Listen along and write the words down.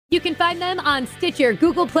You can find them on Stitcher,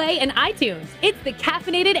 Google Play, and iTunes. It's the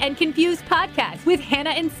Caffeinated and Confused podcast with Hannah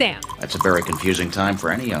and Sam. That's a very confusing time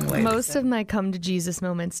for any young lady. Most of my come to Jesus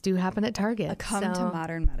moments do happen at Target. A come to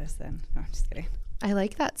modern medicine. No, I'm just kidding. I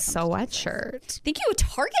like that sweatshirt. Thank you,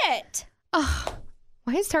 Target. Oh,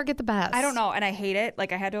 why is Target the best? I don't know, and I hate it.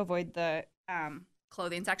 Like, I had to avoid the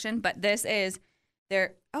clothing section, but this is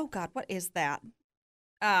their, oh God, what is that?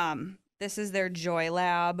 This is their Joy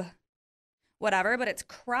Lab whatever, but it's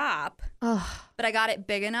crop. Oh, but I got it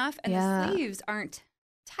big enough, and yeah. the sleeves aren't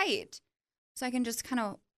tight, so I can just kind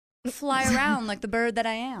of fly around like the bird that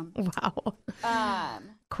I am. Wow.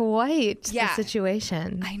 Quite the yeah.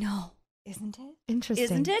 situation. I know. Isn't it? Interesting.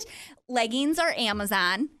 Isn't it? Leggings are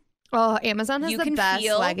Amazon. Oh, Amazon has You the can best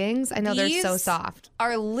feel leggings. I know they're so these soft.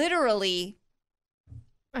 Are literally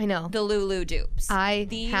I know. the Lulu dupes.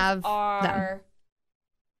 These have them.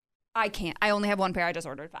 I can't. I only have one pair. I just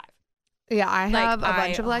ordered 5. Yeah, I have a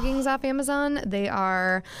bunch of leggings off Amazon. They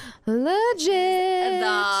are legit.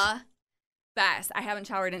 The best. I haven't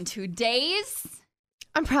showered in 2 days.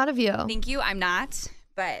 I'm proud of you. Thank you. I'm not,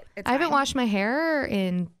 but it's I haven't fine. washed my hair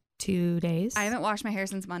in 2 days. I haven't washed my hair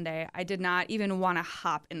since Monday. I did not even want to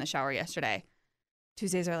hop in the shower yesterday.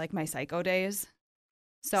 Tuesdays are like my psycho days.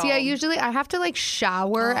 So See, I have to like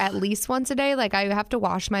shower at least once a day. Like I have to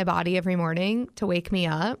wash my body every morning to wake me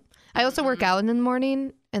up. I also work out in the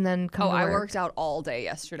morning and then come to work. I worked out all day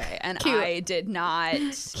yesterday and Cute. I did not.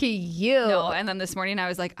 Cute. No, and then this morning I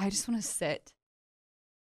was like, I just want to sit.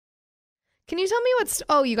 Can you tell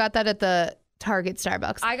me you got that at the Target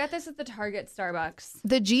Starbucks. I got this at the Target Starbucks.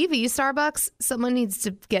 The GV Starbucks, someone needs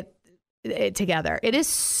to get it together. It is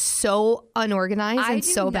so unorganized and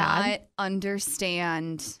so bad. I do not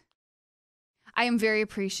understand. I am very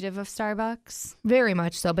appreciative of Starbucks. Very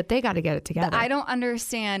much so, but they got to get it together. I don't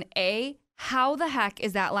understand, how the heck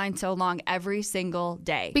is that line so long every single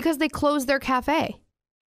day? Because they closed their cafe.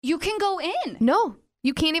 You can go in. No,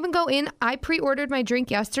 you can't even go in. I pre-ordered my drink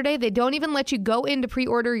yesterday. They don't even let you go in to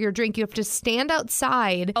pre-order your drink. You have to stand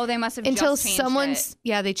outside. Oh, they must have until just changed someone's. it.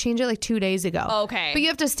 Yeah, they changed it like 2 days ago. Okay. But you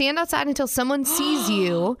have to stand outside until someone sees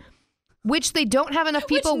you, which they don't have enough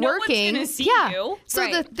people no working. One's gonna see you. So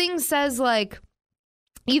Right. the thing says like,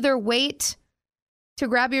 either wait to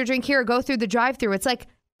grab your drink here or go through the drive-through. It's like,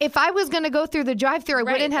 if I was going to go through the drive-through, I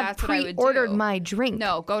Right, wouldn't have that's what I would pre-ordered do. my drink.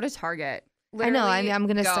 No, go to Target. I know. Literally I'm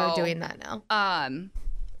going to start go. doing that now.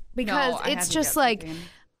 Because Because it's just like,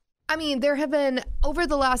 I mean, there have been, over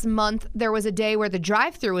the last month, there was a day where the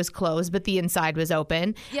drive-through was closed, but the inside was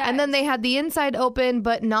open. Yes. And then they had the inside open,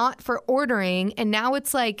 but not for ordering. And now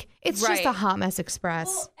it's like, it's just a Right. hot mess express.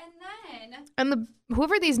 Well, And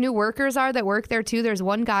whoever these new workers are that work there too, there's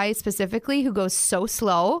one guy specifically who goes so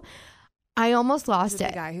slow. I almost lost the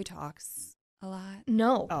it. guy who talks a lot.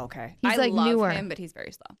 No. Oh, okay. He's I like love newer. him, but he's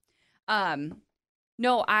very slow.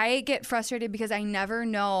 No, I get frustrated because I never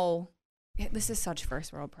know. This is such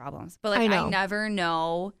first world problems, but like I know. I never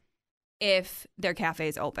know if their cafe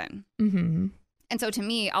is open. Mm-hmm. And so to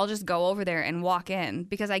me, I'll just go over there and walk in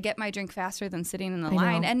because I get my drink faster than sitting in the I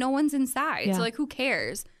line, know. and no one's inside. Yeah. So like, who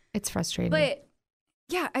cares? It's frustrating. But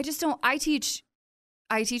yeah, I just don't. I teach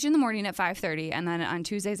in the morning at 5:30, and then on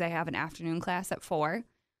Tuesdays I have an afternoon class at 4.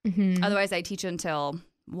 Mhm. Otherwise, I teach until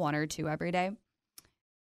 1 or 2 every day.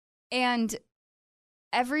 And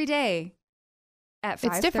every day at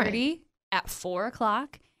It's different. 5:30, at 4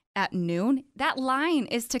 o'clock, at noon, that line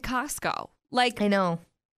is to Costco. Like, I know.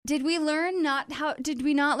 did we not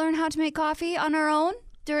learn how to make coffee on our own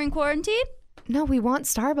during quarantine? No, we want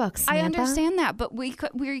Starbucks. I Samantha. understand that, but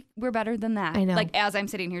we're better than that. I know. Like, as I'm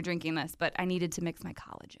sitting here drinking this, but I needed to mix my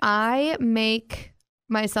collagen. I make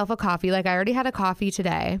myself a coffee. Like I already had a coffee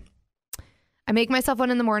today. I make myself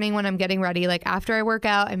one in the morning when I'm getting ready. Like after I work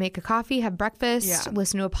out, I make a coffee, have breakfast,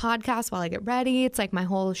 listen to a podcast while I get ready. It's like my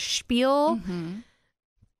whole spiel. Mm-hmm.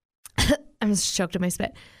 I'm just choked on my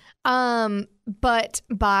spit. But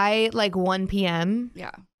by like 1 p.m.,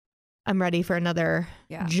 Yeah. I'm ready for another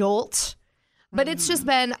jolt. But it's just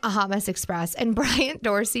been a hot mess express. And Brian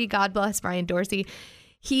Dorsey, God bless Brian Dorsey,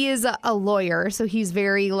 he is a lawyer. So he's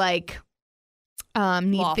very like,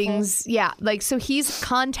 need Lawful. things. Yeah. Like, so he's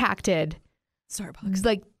contacted Starbucks.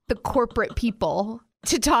 like the corporate people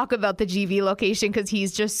to talk about the GV location because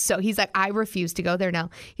he's like, I refuse to go there now.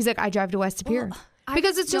 He's like, I drive to West Superior.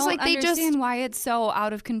 Because it's just like they just understand why it's so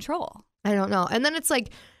out of control. I don't know. And then it's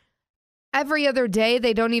like every other day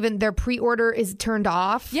their pre-order is turned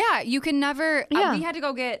off. Yeah, you can never. Yeah. We had to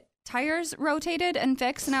go get tires rotated and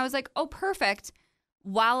fixed, and I was like, oh, perfect.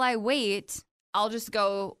 While I wait,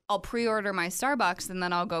 I'll pre-order my Starbucks and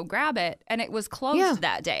then I'll go grab it. And it was closed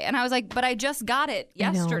that day. And I was like, but I just got it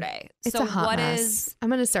yesterday. It's so a hot what mess. is... I'm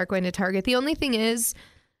going to start going to Target. The only thing is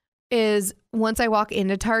once I walk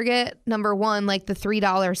into Target, number one, like the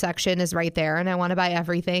 $3 section is right there and I want to buy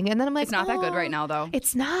everything. And then I'm like, it's not that good right now though.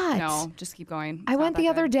 It's not. No, just keep going. I went the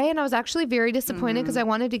other day and I was actually very disappointed because I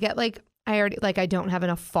wanted to get I don't have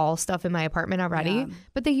enough fall stuff in my apartment already,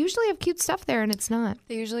 but they usually have cute stuff there and it's not.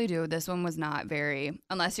 They usually do. This one was not very,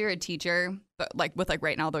 unless you're a teacher, but with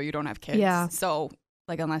right now though, you don't have kids. Yeah. So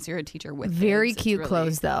unless you're a teacher with very kids, cute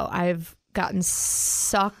clothes though. I've gotten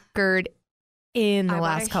suckered in the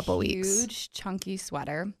last couple weeks. Huge chunky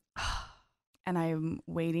sweater. And I'm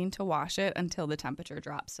waiting to wash it until the temperature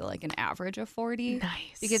drops to an average of 40.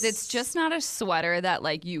 Nice. Because it's just not a sweater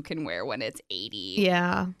that you can wear when it's 80.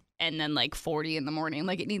 Yeah. And then 40 in the morning.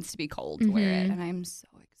 It needs to be cold to wear it. And I'm so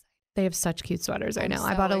excited. They have such cute sweaters right now.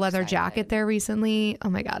 I bought a leather jacket there recently. Oh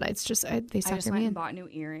my God. It's just, they sucker me in. I just went and bought new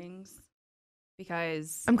earrings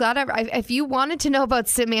because I'm glad if you wanted to know about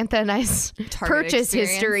Samantha and I's purchase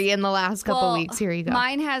history in the last couple weeks, here you go.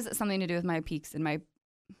 Mine has something to do with my peaks and my...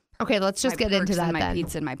 Okay, let's just get into that and my then.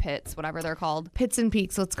 Peaks and my pits, whatever they're called. Pits and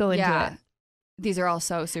peaks. Let's go into it. These are all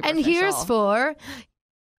so superficial. And here's for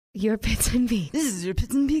your pits and peaks. This is your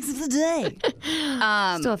pits and peaks of the day.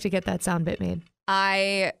 Still have to get that sound bit made.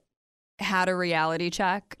 I had a reality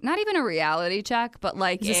check. Not even a reality check, but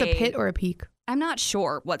is this a pit or a peak? I'm not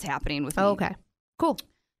sure what's happening with me. Okay. Cool.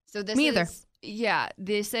 So this Me is... either. Yeah,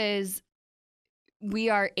 this is...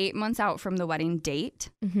 We are 8 months out from the wedding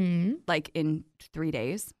date. Mm-hmm. In 4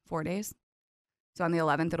 days. So on the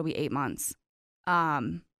 11th, it'll be 8 months.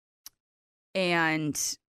 And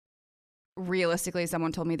realistically,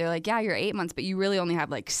 someone told me, they're like, yeah, you're 8 months, but you really only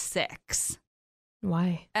have 6.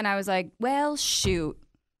 Why? And I was like, well, shoot,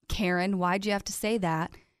 Karen, why'd you have to say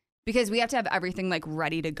that? Because we have to have everything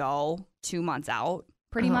ready to go 2 months out.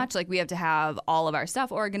 Pretty much. We have to have all of our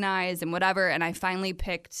stuff organized and whatever. And I finally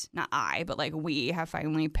picked, not I, but we have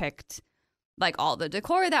finally picked all the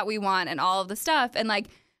decor that we want and all of the stuff. And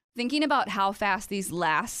thinking about how fast these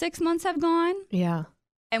last 6 months have gone. Yeah.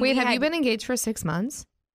 And wait, have you been engaged for 6 months?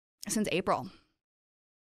 Since April.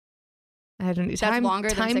 I don't know. That's longer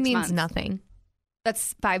than 6 months. Time means nothing.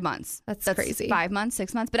 That's 5 months. That's crazy. 5 months,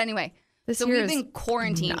 6 months. But anyway, so we've been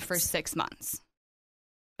quarantined for 6 months,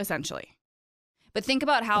 essentially. But think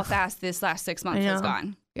about how fast this last 6 months has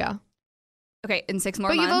gone. Yeah. Okay, in 6 more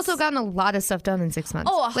months. But you've also gotten a lot of stuff done in 6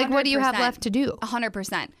 months. Oh, 100%. What do you have left to do?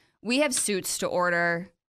 100%. We have suits to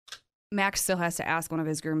order. Max still has to ask one of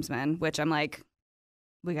his groomsmen, which I'm like,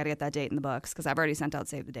 we got to get that date in the books because I've already sent out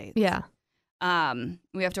save the dates. Yeah.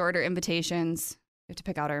 We have to order invitations. We have to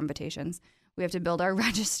pick out our invitations. We have to build our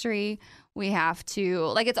registry. We have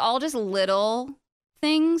to, it's all just little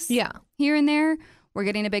things here and there. We're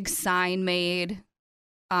getting a big sign made.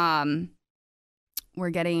 We're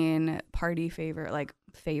getting party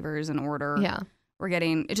favors in order. Yeah. We're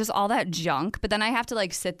getting it's just all that junk. But then I have to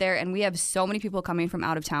sit there and we have so many people coming from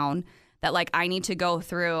out of town that I need to go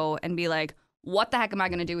through and be like, what the heck am I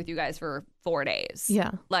going to do with you guys for 4 days?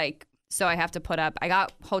 Yeah. So I have to put up, I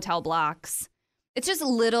got hotel blocks. It's just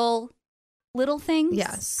little things.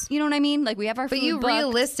 Yes. You know what I mean? We have our food But you booked.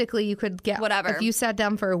 realistically, you could get whatever. If you sat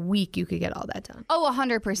down for a week, you could get all that done. Oh,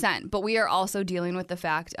 100%. But we are also dealing with the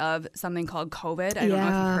fact of something called COVID. I don't know if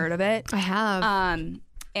you've heard of it. I have.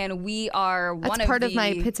 And we are That's part of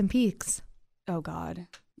my pits and peaks. Oh, God.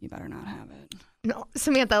 You better not have it. No,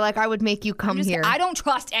 Samantha, I would make you come here. I don't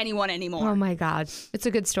trust anyone anymore. Oh, my God. It's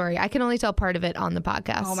a good story. I can only tell part of it on the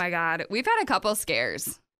podcast. Oh, my God. We've had a couple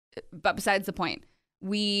scares. But besides the point,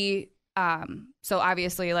 we... So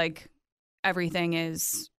obviously, everything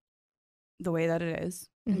is the way that it is.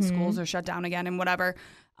 And schools are shut down again and whatever.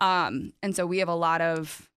 And so we have a lot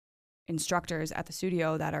of instructors at the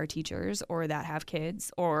studio that are teachers or that have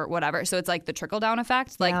kids or whatever. So it's the trickle-down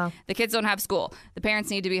effect. The kids don't have school. The parents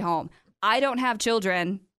need to be home. I don't have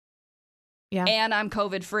children. Yeah. And I'm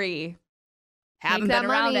COVID-free. Haven't been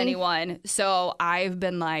around anyone. So I've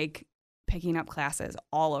been, picking up classes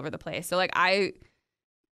all over the place. So, I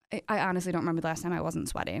honestly don't remember the last time I wasn't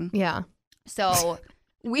sweating. Yeah. So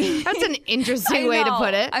that's an interesting way to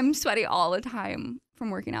put it. I'm sweaty all the time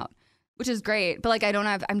from working out, which is great. But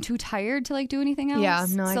I'm too tired to do anything else. Yeah.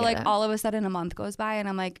 No, I so get it. all of a sudden a month goes by and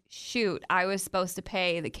I'm like, shoot, I was supposed to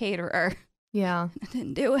pay the caterer. Yeah. I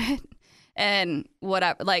didn't do it. And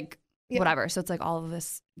whatever, whatever. So it's all of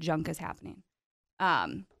this junk is happening.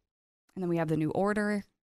 And then we have the new order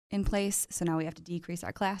in place. So now we have to decrease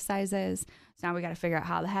our class sizes. So now we got to figure out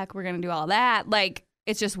how the heck we're going to do all that.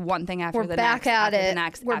 It's just one thing after the next. We're back at it.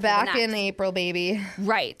 Next, we're back in April, baby.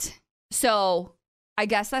 Right. So I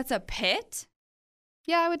guess that's a pit.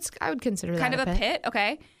 Yeah, I would consider that kind of a pit.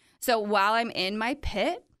 Okay. So while I'm in my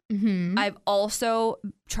pit, I've also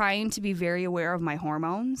trying to be very aware of my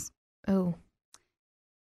hormones. Oh.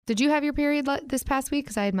 Did you have your period this past week?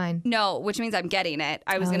 Because I had mine. No, which means I'm getting it.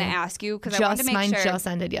 I was going to ask you because I wanted to make mine sure. Just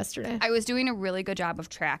ended yesterday. I was doing a really good job of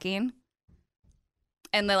tracking.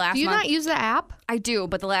 And the last month. Do you not use the app? I do,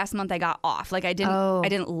 but the last month I got off. Like I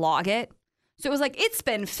didn't log it. So it was like, it's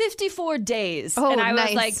been 54 days. Oh, and I nice.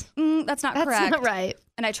 was like, that's not correct. That's not right.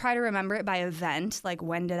 And I try to remember it by event. Like,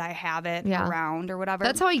 when did I have it around or whatever?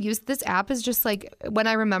 That's how I use this app is just like when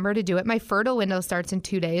I remember to do it. My fertile window starts in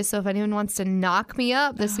 2 days. So if anyone wants to knock me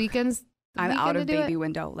up this weekend's I'm out of baby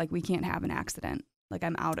window. Like, we can't have an accident. Like,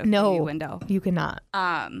 I'm out of baby window. You cannot.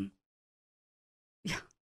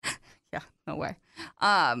 Yeah, no way.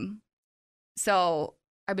 So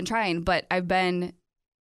I've been trying, but I've been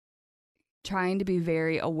trying to be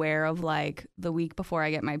very aware of like the week before I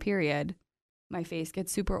get my period, my face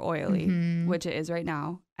gets super oily, which it is right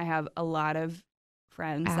now. I have a lot of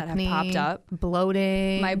friends that have popped up.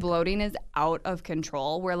 Bloating. My bloating is out of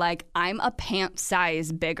control. Where like I'm a pant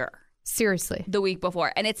size bigger. Seriously. The week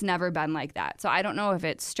before. And it's never been like that. So I don't know if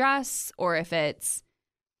it's stress or if it's,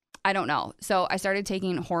 I don't know. So I started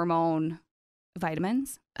taking hormone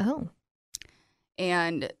vitamins. Oh.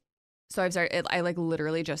 And so I like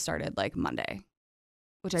literally just started like Monday,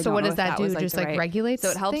 which I so don't what know does that do? was, like, just like regulate? So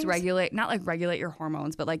it helps things? regulate, not like regulate your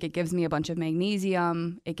hormones, but like it gives me a bunch of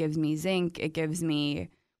magnesium. It gives me zinc. It gives me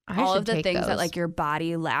all of the things that like your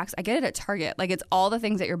body lacks. I get it at Target. Like it's all the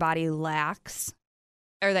things that your body lacks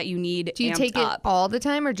or that you need. Do you take it all the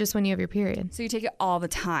time or just when you have your period? So you take it all the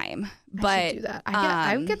time. But I should do that.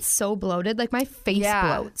 I get so bloated. Like my face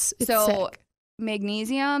bloats. It's sick.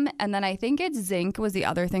 Magnesium, and then I think it's zinc was the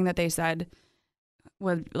other thing that they said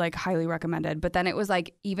was like highly recommended. But then it was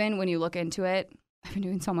like, even when you look into it, I've been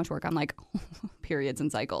doing so much work on like periods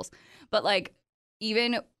and cycles, but like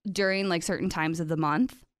even during like certain times of the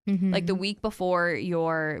month, like the week before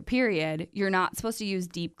your period, you're not supposed to use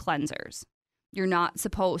deep cleansers. You're not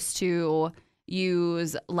supposed to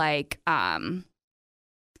use like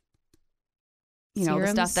you know,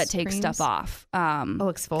 serums, the stuff that takes creams? stuff off.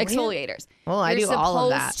 Exfoliators. Well, I do all of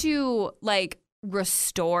that. You're supposed to like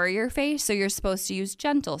restore your face. So you're supposed to use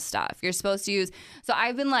gentle stuff. You're supposed to use. So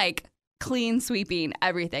I've been like clean sweeping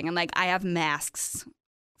everything. And like I have masks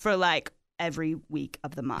for like every week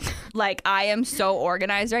of the month. Like I am so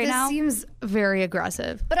organized right now. This seems very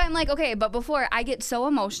aggressive. But I'm like, okay, but before I get so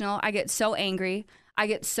emotional, I get so angry, I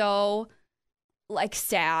get so like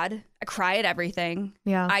sad, I cry at everything.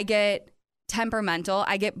 Yeah. I get temperamental.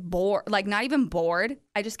 I get bored, like not even bored.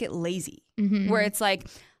 I just get lazy where it's like,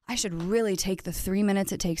 I should really take the 3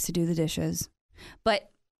 minutes it takes to do the dishes.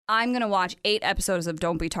 But I'm going to watch 8 episodes of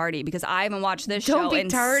Don't Be Tardy because I haven't watched this show in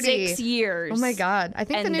 6 years. Oh my God. I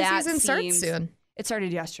think the new season starts soon. It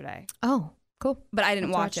started yesterday. Oh, cool. But I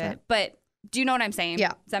didn't watch it. But do you know what I'm saying? Yeah.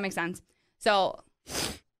 Does that make sense? So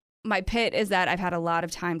my pit is that I've had a lot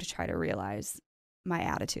of time to try to realize my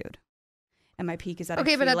attitude. And my peak is that I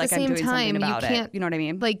feel but at like the I'm same doing time, something about you can't, it. You know what I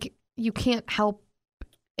mean? Like, you can't help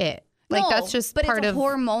it. Like, no, that's just but part it's of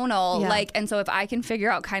hormonal. Yeah. Like, and so if I can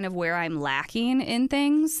figure out kind of where I'm lacking in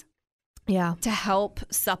things to help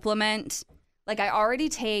supplement, like I already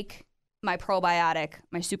take my probiotic,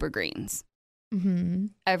 my super greens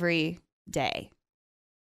every day.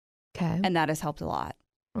 Okay. And that has helped a lot.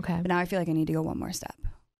 Okay. But now I feel like I need to go one more step.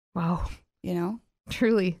 Wow. You know?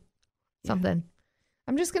 Truly something.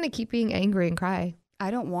 I'm just going to keep being angry and cry. I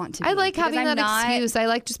don't want to. I like having that excuse. I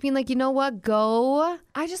like just being like, you know what? Go.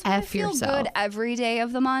 I just want to feel good every day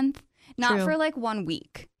of the month, not for like 1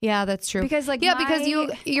 week. Yeah, that's true. Because like because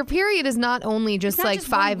your period is not only just like just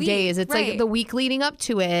 5 days. It's like the week leading up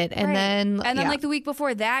to it, and then like the week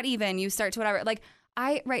before that, even you start to whatever. Like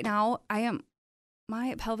right now,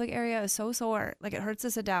 my pelvic area is so sore, like it hurts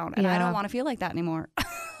to sit down, and I don't want to feel like that anymore.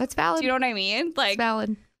 That's valid. Do you know what I mean? Like it's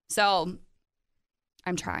valid. So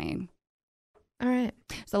I'm trying. All right.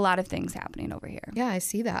 There's a lot of things happening over here. Yeah, I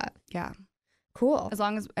see that. Yeah. Cool. As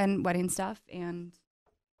long as, and wedding stuff, and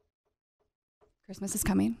Christmas is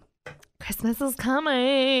coming. Christmas is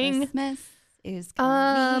coming. Christmas is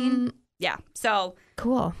coming. Yeah. So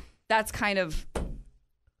cool. That's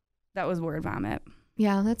that was word vomit.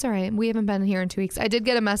 Yeah, that's all right. We haven't been here in 2 weeks. I did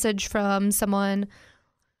get a message from someone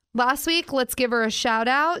last week. Let's give her a shout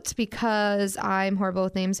out because I'm horrible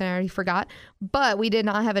with names and I already forgot. But we did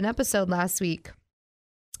not have an episode last week.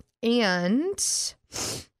 And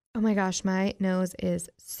oh my gosh, my nose is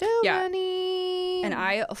so runny. And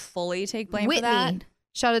I fully take blame Whitney. for that.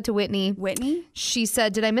 Shout out to Whitney. Whitney? She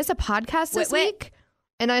said, did I miss a podcast this week?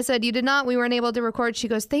 And I said, you did not. We weren't able to record. She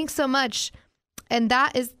goes, thanks so much. And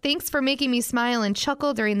that is thanks for making me smile and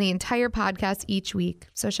chuckle during the entire podcast each week.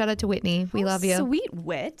 So shout out to Whitney. We love you. Sweet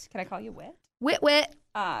Wit. Can I call you Wit? Wit.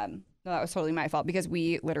 No, that was totally my fault because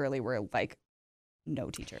we literally were like no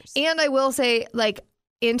teachers. And I will say, like,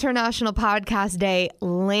 International Podcast Day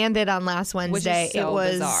landed on last Wednesday. Which is so it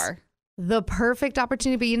was bizarre. The perfect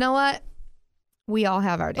opportunity. But you know what? We all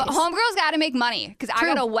have our days. But homegirls got to make money because I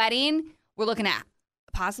True. got a wedding. We're looking at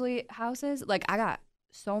possibly houses. Like, I got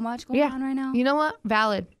so much going on right now. You know what?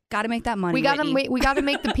 Valid. Got to make that money. We gotta Whitney. we gotta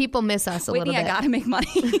make the people miss us a Whitney, little bit. I gotta make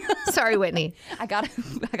money. Sorry, Whitney. I gotta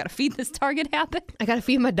feed this Target habit. I gotta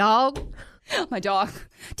feed my dog. My dog.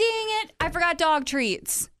 Dang it! I forgot dog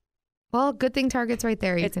treats. Well, good thing Target's right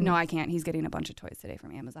there. No, I can't. He's getting a bunch of toys today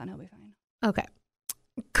from Amazon. He'll be fine. Okay.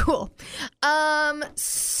 Cool.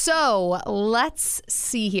 So let's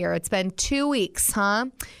see here. It's been 2 weeks, huh?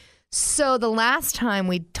 So the last time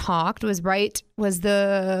we talked was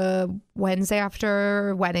the Wednesday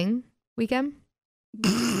after wedding weekend.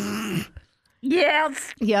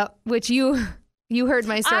 Yes. Yep. Which you heard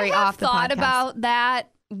my story off the podcast. I have thought about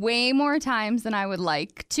that way more times than I would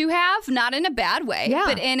like to have. Not in a bad way,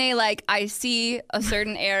 but in a like I see a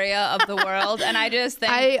certain area of the world and I just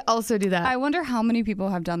think I also do that. I wonder how many people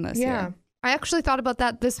have done this here. I actually thought about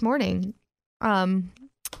that this morning.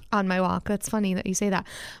 On my walk. That's funny that you say that.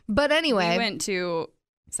 But anyway. We went to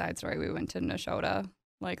Neshota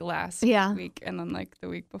like last week and then like the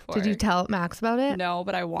week before. Did you tell Max about it? No,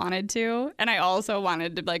 but I wanted to. And I also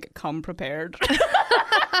wanted to like come prepared. But then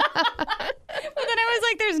I was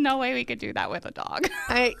like, there's no way we could do that with a dog.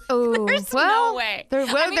 There's no way.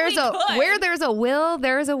 Where there's a will,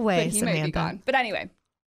 there's a way, but he Samantha. might be gone. But anyway.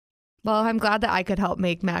 Well, I'm glad that I could help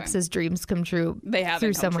make Max's dreams come true. They haven't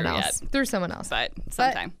through come someone true else. yet. Through someone else. But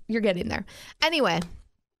sometime. But you're getting there. Anyway.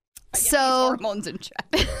 These hormones in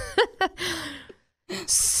check.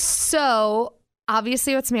 So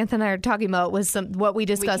obviously what Samantha and I are talking about was what we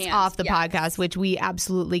discussed off the podcast, which we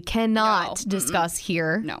absolutely cannot discuss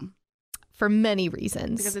here. No. For many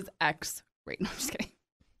reasons. Because it's X. Wait, no, I'm just kidding.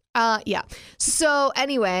 Yeah. So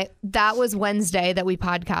anyway, that was Wednesday that we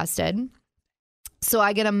podcasted. So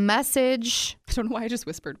I get a message. I don't know why I just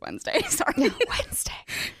whispered Wednesday. Sorry. Wednesday.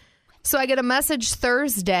 So I get a message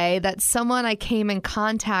Thursday that someone I came in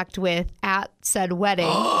contact with at said wedding,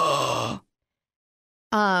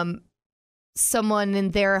 someone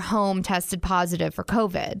in their home tested positive for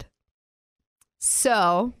COVID.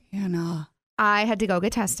 So Hannah, I had to go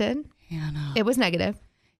get tested. Hannah. It was negative.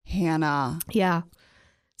 Hannah. Yeah.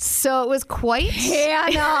 So it was quite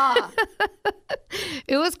Hannah.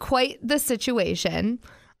 It was quite the situation.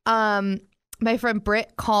 My friend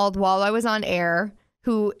Britt called while I was on air,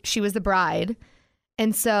 she was the bride.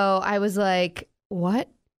 And so I was like, what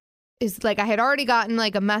is like, I had already gotten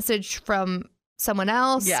like a message from someone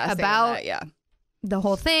else about the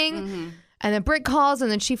whole thing. Mm-hmm. And then Britt calls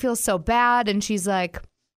and then she feels so bad. And she's like,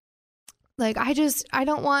 I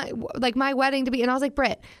don't want like my wedding to be. And I was like,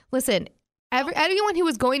 Britt, listen, everyone who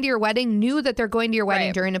was going to your wedding knew that they're going to your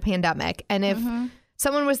wedding during a pandemic. And if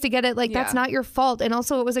someone was to get it, like, that's not your fault. And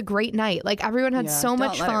also it was a great night. Like everyone had so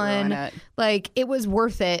much fun. Like it was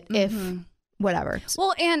worth it if whatever.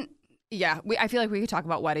 Well, and I feel like we could talk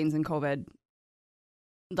about weddings and COVID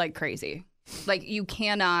like crazy. Like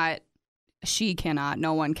she cannot,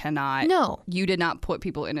 no one cannot. No. You did not put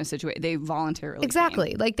people in a situation. They voluntarily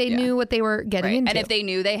came. Like they knew what they were getting into. And if they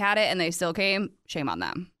knew they had it and they still came, shame on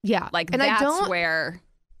them. Yeah. Like and that's where.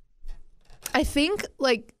 I think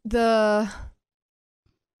like one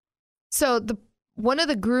of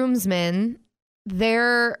the groomsmen,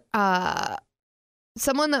 someone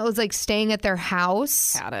that was like staying at their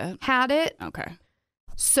house had it. Okay.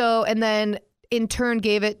 So, and then in turn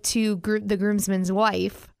gave it to the groomsman's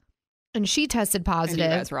wife. And she tested positive.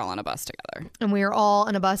 And you guys were all on a bus together. And we were all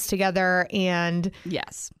on a bus together. And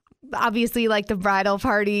yes, obviously, like the bridal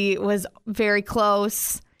party was very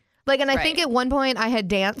close. Like, and I think at one point I had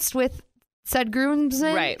danced with said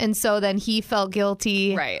groomsman. Right. And so then he felt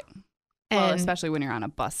guilty. Right. Well, especially when you're on a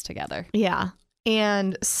bus together. Yeah.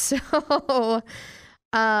 And so,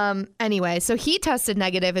 anyway, so he tested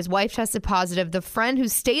negative. His wife tested positive. The friend who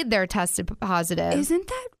stayed there tested positive. Isn't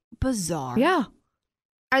that bizarre? Yeah.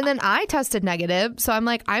 And then I tested negative, so I'm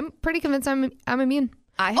like, I'm pretty convinced I'm immune.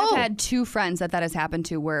 I have had two friends that has happened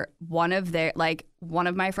to where one of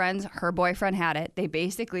my friends, her boyfriend had it. They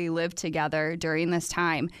basically lived together during this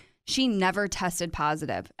time. She never tested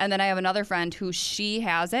positive. And then I have another friend who she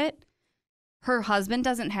has it. Her husband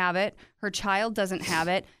doesn't have it. Her child doesn't have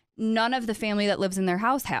it. None of the family that lives in their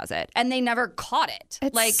house has it. And they never caught it.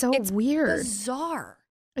 It's so weird. Bizarre.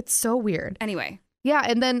 It's so weird. Anyway. Yeah,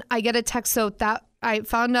 and then I get a text. So that I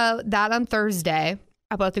found out that on Thursday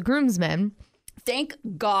about the groomsmen. Thank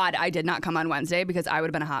God I did not come on Wednesday because I would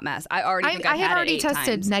have been a hot mess. I had already it 8 tested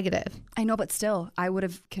times. negative. I know, but still, I would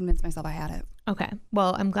have convinced myself I had it. Okay.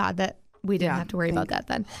 Well, I'm glad that we didn't have to worry about that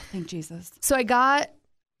then. Thank Jesus. So I got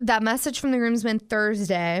that message from the groomsmen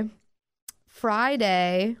Thursday.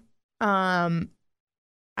 Friday,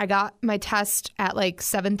 I got my test at like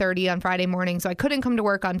 7:30 on Friday morning. So I couldn't come to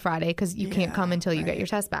work on Friday because you can't come until you get your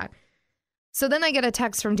test back. So then I get a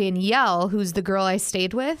text from Danielle, who's the girl I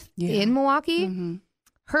stayed with in Milwaukee. Mm-hmm.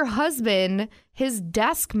 Her husband, his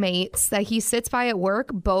desk mates that he sits by at work,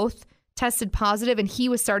 both tested positive, and he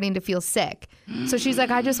was starting to feel sick. So she's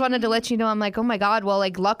like, I just wanted to let you know. I'm like, oh my God. Well,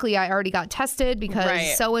 like, luckily I already got tested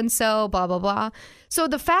because so-and-so, blah, blah, blah. So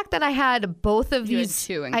the fact that I had both of these,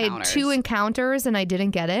 I had 2 encounters and I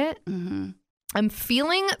didn't get it. Mm-hmm. I'm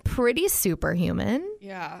feeling pretty superhuman.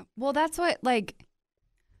 Yeah. Well, that's what, like,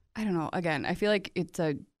 I don't know. Again, I feel like I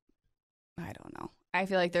don't know. I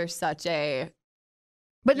feel like there's such a...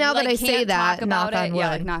 But now that I say that, knock on wood. Yeah,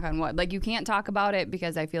 like knock on wood. Like you can't talk about it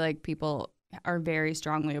because I feel like people are very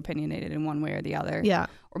strongly opinionated in one way or the other. Yeah.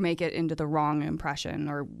 Or make it into the wrong impression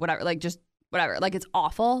or whatever. Like just whatever. Like it's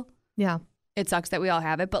awful. Yeah. It sucks that we all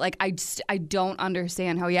have it. But like I don't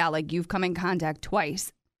understand how, like you've come in contact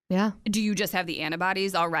twice. Yeah. Do you just have the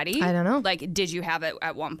antibodies already? I don't know. Like did you have it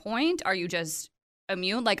at one point? Are you just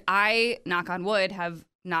immune? Like I, knock on wood, have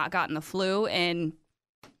not gotten the flu in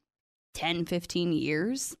 10, 15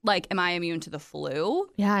 years. Like, am I immune to the flu?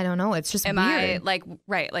 Yeah, I don't know. It's just weird. I like,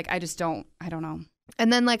 right. Like, I don't know.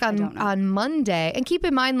 And then like on Monday, and keep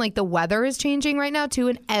in mind, like the weather is changing right now too.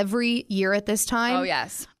 And every year at this time, oh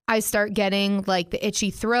yes, I start getting like the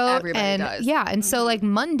itchy throat. Everybody does. Yeah. And so like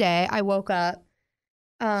Monday I woke up,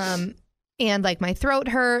 and like my throat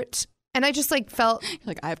hurt. And I just like felt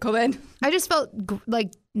like I have COVID. I just felt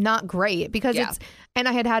like not great because and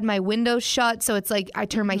I had my windows shut. So it's like I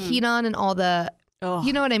turn my heat on and all the,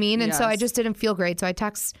 you know what I mean? And so I just didn't feel great. So I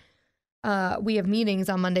text, we have meetings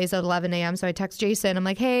on Mondays at 11 a.m. So I text Jason. I'm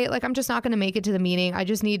like, hey, like I'm just not going to make it to the meeting. I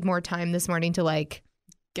just need more time this morning to like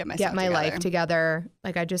get my life together.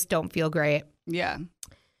 Like I just don't feel great. Yeah.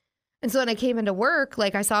 And so when I came into work,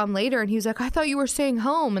 like I saw him later and he was like, I thought you were staying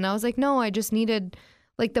home. And I was like, no, I just needed...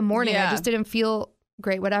 like the morning, I just didn't feel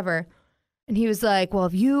great, whatever. And he was like, well,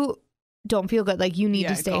 if you don't feel good, like you need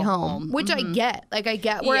to stay home. Which I get. Like I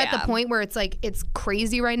get we're at the point where it's like it's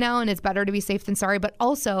crazy right now and it's better to be safe than sorry. But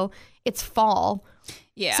also it's fall.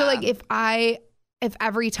 Yeah. So like if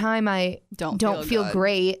every time I don't feel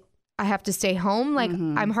great, I have to stay home, like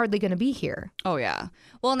I'm hardly going to be here. Oh, yeah.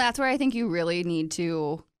 Well, and that's where I think you really need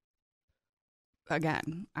to,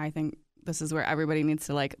 again, I think this is where everybody needs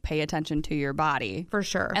to like pay attention to your body. For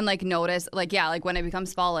sure. And like notice, like, yeah, like when it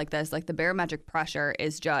becomes fall like this, like the barometric pressure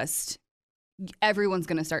is just, everyone's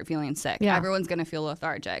going to start feeling sick. Yeah. Everyone's going to feel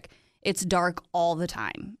lethargic. It's dark all the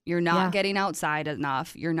time. You're not getting outside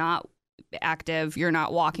enough. You're not active. You're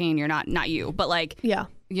not walking. You're not you, but like,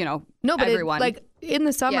 you know, no, but everyone. Like in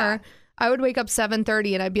the summer, I would wake up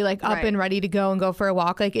 7:30 and I'd be like up and ready to go and go for a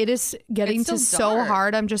walk. Like it is getting so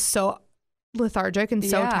hard. I'm just so lethargic and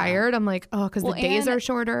so tired. I'm like, oh, because the days are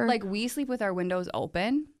shorter. Like we sleep with our windows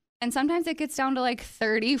open and sometimes it gets down to like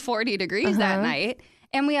 30, 40 degrees that night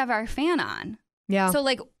and we have our fan on. Yeah. So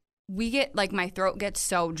like we get like my throat gets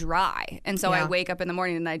so dry. And so I wake up in the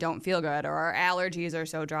morning and I don't feel good or our allergies are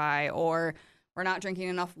so dry or we're not drinking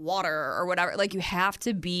enough water or whatever. Like you have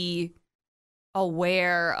to be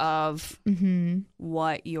aware of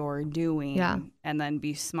what you're doing and then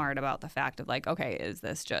be smart about the fact of like, okay, is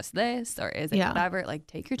this just this or is it whatever? Like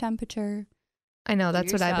take your temperature. I know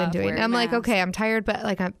that's what I've been doing. I'm like, okay, I'm tired, but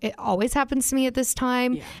like it always happens to me at this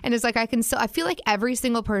time. Yeah. And it's like I feel like every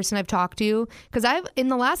single person I've talked to, because I've in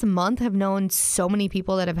the last month have known so many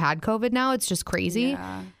people that have had COVID now. It's just crazy.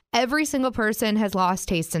 Yeah. Every single person has lost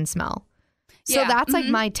taste and smell. So that's like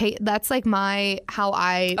my that's like my how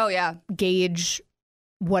I gauge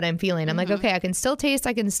what I'm feeling. I'm like, okay, I can still taste,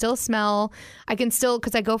 I can still smell, I can still,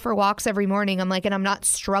 because I go for walks every morning. I'm like, and I'm not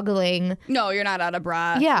struggling. No, you're not out of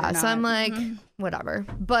breath. Yeah, so I'm like, whatever.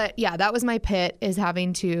 But yeah, that was my pit, is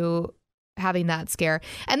having that scare.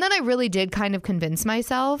 And then I really did kind of convince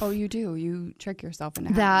myself. Oh, you do. You trick yourself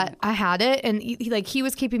into that I had it. And he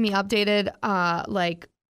was keeping me updated, like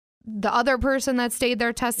the other person that stayed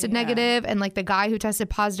there tested negative, and like the guy who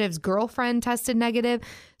tested positive's girlfriend tested negative.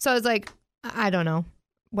 So I was like, I don't know,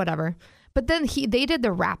 whatever. But then they did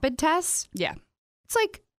the rapid tests. Yeah. It's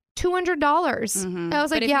like $200. And I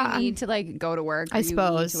was like, but if you need to like go to work, I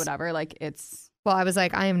suppose, whatever, like it's. Well, I was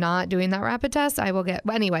like, I am not doing that rapid test. I will get,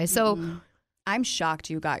 anyway. So I'm shocked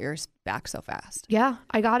you got yours back so fast. Yeah,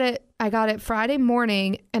 I got it Friday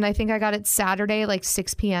morning, and I think I got it Saturday, like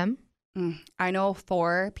 6 p.m. I know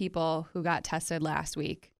 4 people who got tested last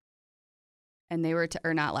week, and they were,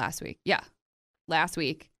 or not last week. Yeah, last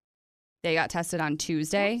week. They got tested on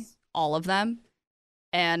Tuesday, all of them,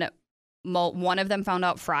 and one of them found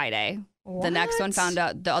out Friday. What? The next one found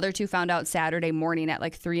out, the other 2 found out Saturday morning at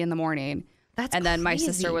like 3 a.m. And then my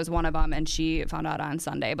sister was one of them, and she found out on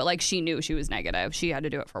Sunday. But like, she knew she was negative. She had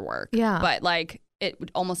to do it for work. Yeah. But like, it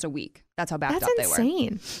almost a week. That's how backed up they were. That's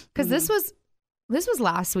insane. Because this was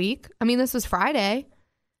last week. I mean, this was Friday.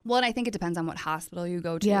 Well, and I think it depends on what hospital you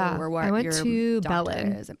go to, or what I went your to doctor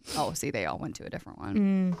Bellin. is. Oh, see, they all went to a different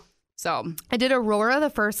one. So I did Aurora the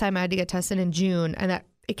first time I had to get tested in June, and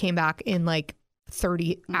it came back in like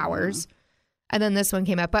 30 hours. And then this one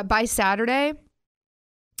came out. But by Saturday,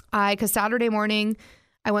 because Saturday morning,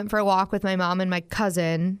 I went for a walk with my mom and my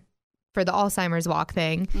cousin for the Alzheimer's walk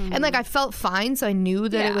thing. And like, I felt fine, so I knew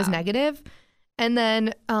that it was negative. And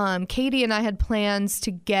then Katie and I had plans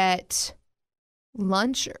to get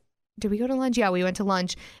lunch. Did we go to lunch? Yeah, we went to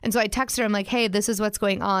lunch. And so I texted her, I'm like, hey, this is what's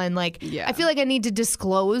going on. Like, I feel like I need to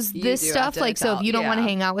disclose this stuff. Like, so if you don't want to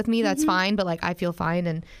hang out with me, that's fine. But like, I feel fine.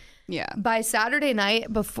 And by Saturday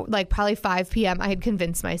night, before like probably 5 p.m., I had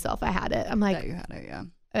convinced myself I had it. I'm like, that you had it,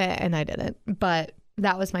 and I didn't. But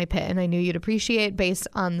that was my pit. And I knew you'd appreciate based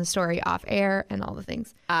on the story off air and all the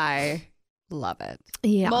things. I love it.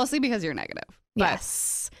 Yeah. Mostly because you're negative.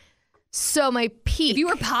 Yes. So my peak. If you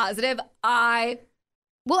were positive,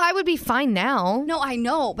 well, I would be fine now. No, I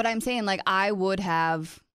know, but I'm saying like I would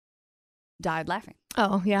have died laughing.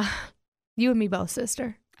 Oh, yeah. You and me both,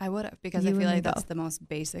 sister. I would have, because I feel like that's the most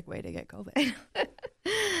basic way to get COVID.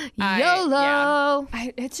 YOLO.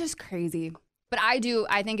 It's just crazy. But I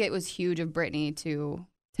think it was huge of Brittany to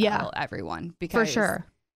tell everyone. Because for sure.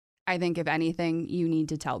 I think if anything, you need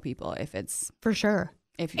to tell people if it's. For sure.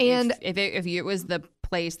 If it was the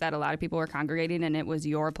place that a lot of people were congregating and it was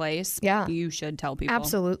your place, you should tell people.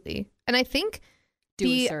 Absolutely. And I think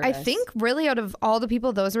really out of all the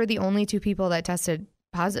people, those were the only 2 people that tested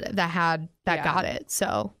positive that got it.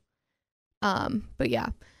 So, but yeah.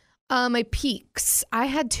 My peaks, I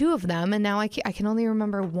had 2 of them, and now I can only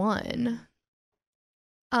remember one.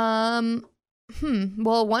 Well,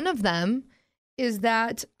 one of them is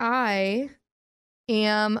that I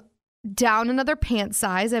am down another pant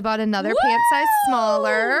size. I bought another pant size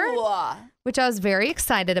smaller, which I was very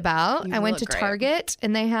excited about. I went to Target,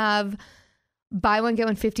 and they have buy one, get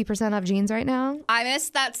one 50% off jeans right now. I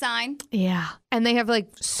missed that sign. Yeah. And they have like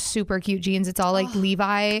super cute jeans. It's all like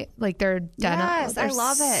Levi, like they're denim. Yes, I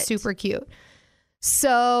love it. Super cute.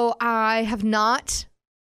 So I have not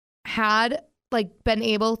been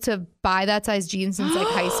able to buy that size jeans since like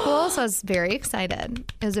high school. So I was very excited.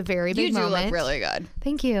 It was a very big moment. You do look really good.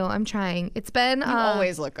 Thank you. I'm trying. It's been. You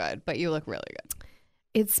always look good, but you look really good.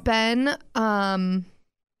 It's been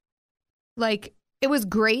it was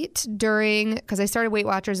great because I started Weight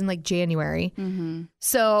Watchers in like January.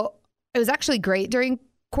 So it was actually great during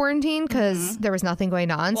quarantine because there was nothing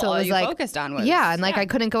going on. Well, so it was like focused on was, and like I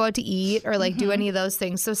couldn't go out to eat or like do any of those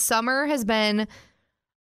things. So summer has been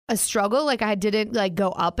a struggle. Like I didn't like go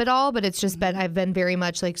up at all, but it's just been, I've been very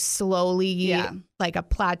much like slowly like a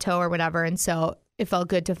plateau or whatever. And so it felt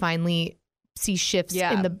good to finally see shifts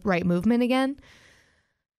in the right movement again.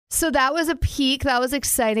 So that was a peak. That was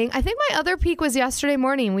exciting. I think my other peak was yesterday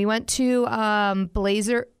morning. We went to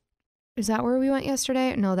Blazer. Is that where we went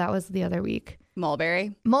yesterday? No, that was the other week.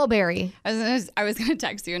 Mulberry. I was going to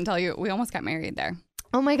text you and tell you we almost got married there.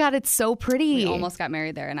 Oh my God, it's so pretty. We almost got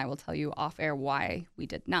married there, and I will tell you off air why we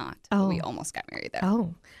did not. But we almost got married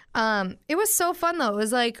there. It was so fun though. It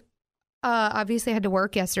was like, obviously I had to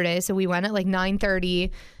work yesterday, so we went at like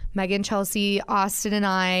 9:30. Megan, Chelsea, Austin, and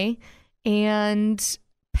I, and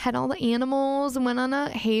pet all the animals and went on a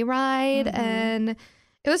hayride, and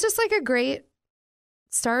it was just like a great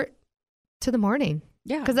start to the morning.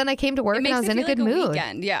 Yeah, because then I came to work and I was in a good mood.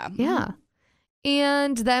 Weekend. Yeah.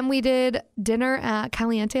 And then we did dinner at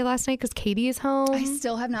Caliente last night because Katie is home. I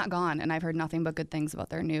still have not gone, and I've heard nothing but good things about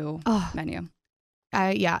their new menu.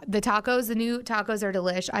 The tacos, the new tacos are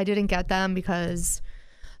delish. I didn't get them because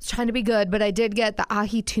I was trying to be good, but I did get the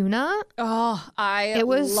ahi tuna. Oh, it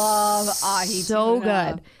was love ahi tuna. So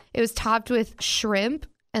good. It was topped with shrimp,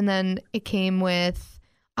 and then it came with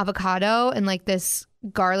avocado and like this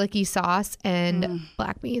garlicky sauce and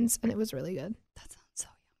black beans, and it was really good. That sounds so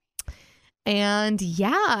yummy. And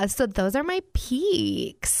so those are my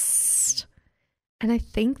peaks. And I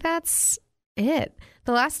think that's it.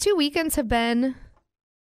 The last 2 weekends have been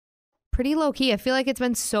pretty low key. I feel like it's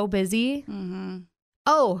been so busy.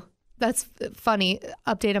 Oh, that's funny.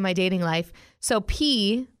 Update on my dating life. So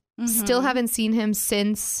P, still haven't seen him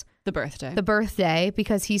since the birthday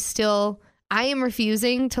because he's still, I am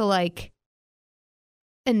refusing to like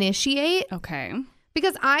initiate. Okay.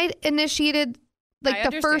 Because I initiated like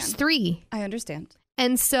the first 3. I understand.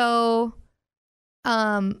 And so,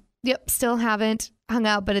 still haven't hung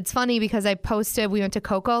out, but it's funny because I posted, we went to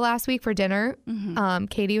Coco last week for dinner.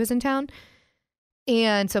 Katie was in town.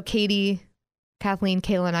 And so Katie, Kathleen,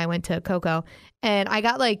 Kayla, and I went to Coco, and I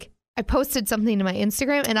got like, I posted something to my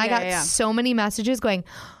Instagram, and I got so many messages going,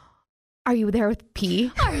 are you there with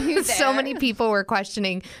P? Are you there? So many people were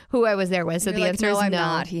questioning who I was there with. So the answer is no. I'm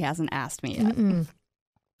not. He hasn't asked me yet.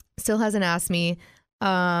 Still hasn't asked me.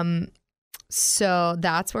 So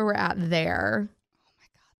that's where we're at there. Oh my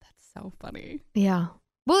God, that's so funny. Yeah.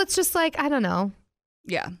 Well, it's just like, I don't know.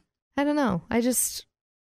 Yeah. I don't know.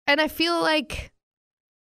 And I feel like,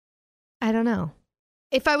 I don't know.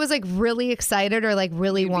 If I was like really excited or like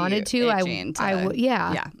really wanted to, I would.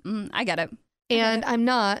 Yeah. Yeah. I get it. And I'm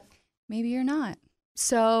not. Maybe you're not.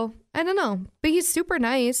 So I don't know. But he's super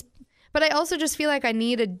nice. But I also just feel like I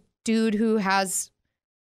need a dude who has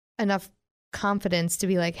enough confidence to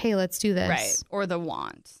be like, hey, let's do this. Right. Or the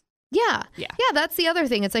want. Yeah. Yeah. Yeah. That's the other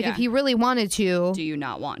thing. It's like if he really wanted to. Do you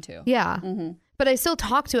not want to? Yeah. But I still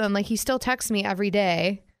talk to him. Like he still texts me every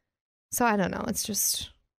day. So I don't know. It's just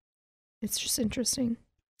interesting.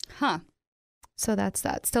 Huh. So that's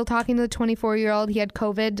that. Still talking to the 24-year-old. He had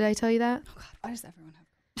COVID. Did I tell you that? Oh God. Why does everyone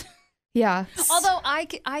have COVID? Yeah. Although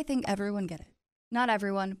I think everyone get it. Not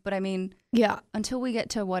everyone, but I mean, yeah. Until we get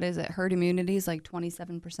to, what is it? Herd immunity is like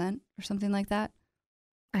 27% or something like that.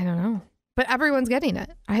 I don't know. But everyone's getting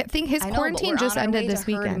it. I think his quarantine just ended this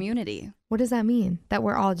weekend. Herd immunity. What does that mean? That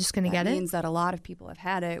we're all just going to get it? That means that a lot of people have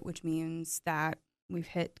had it, which means that we've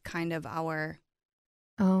hit kind of our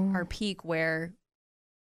peak where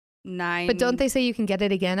 9. But don't they say you can get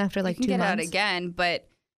it again after like 2 months? You can get it again, but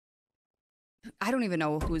I don't even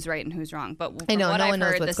know who's right and who's wrong. But I know, from what I've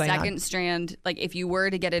heard, the second strand, like if you were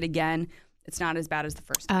to get it again, it's not as bad as the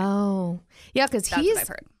first time. Oh. Yeah, because he's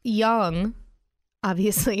young,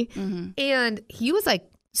 obviously. And he was like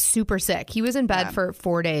super sick. He was in bed for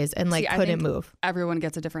 4 days and like couldn't move. Everyone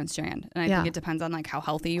gets a different strand. And I think it depends on like how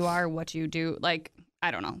healthy you are, what you do. Like,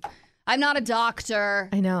 I don't know. I'm not a doctor.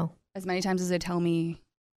 I know. As many times as they tell me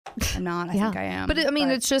I'm not, I think I am. But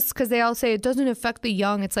it's just because they all say it doesn't affect the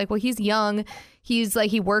young. It's like, well, he's young. He's like,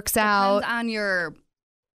 he works out. Depends on your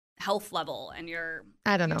health level and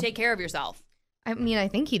I don't know. You take care of yourself. I mean, I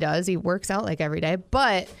think he does. He works out like every day.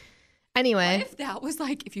 But anyway. What if that was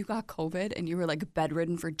like, if you got COVID and you were like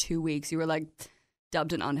bedridden for 2 weeks, you were like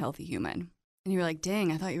dubbed an unhealthy human. And you were like,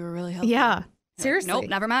 dang, I thought you were really healthy. Yeah. Seriously. Like, nope,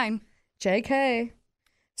 never mind. JK.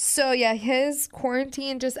 So yeah, his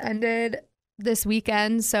quarantine just ended this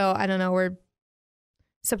weekend. So I don't know. We're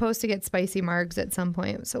supposed to get spicy margs at some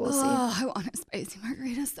point. So we'll see. Oh, I want a spicy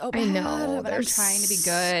margarita so bad. I know. But I'm trying to be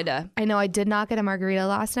good. I know. I did not get a margarita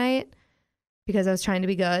last night because I was trying to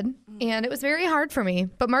be good. And it was very hard for me.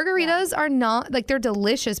 But margaritas are not, like, they're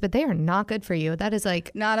delicious, but they are not good for you. That is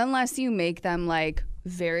like. Not unless you make them like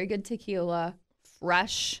very good tequila,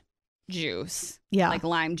 fresh juice. Yeah. Like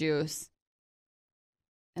lime juice.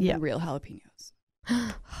 And then real jalapenos.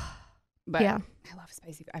 But I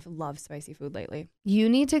love spicy food lately. You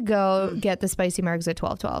need to go get the spicy margs at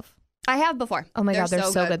 1212. I have before. Oh my God, they're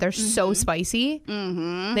so good. They're so spicy.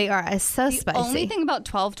 They are so spicy. The only thing about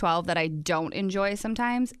 1212 that I don't enjoy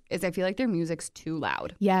sometimes is I feel like their music's too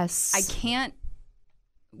loud. Yes. I can't.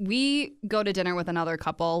 We go to dinner with another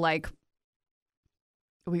couple, like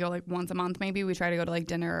we go like once a month maybe. We try to go to like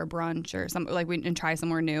dinner or brunch or something, like and try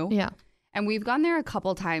somewhere new. Yeah. And we've gone there a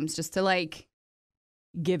couple times just to like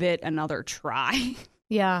give it another try.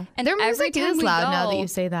 Yeah. And their music is loud now that you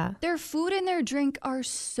say that. Their food and their drink are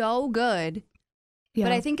so good. Yeah.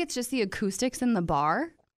 But I think it's just the acoustics in the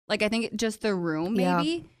bar. Like I think just the room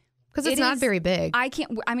maybe. Because it's not very big. I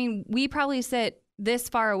mean, we probably sit this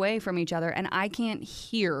far away from each other and I can't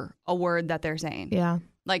hear a word that they're saying. Yeah.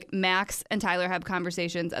 Like Max and Tyler have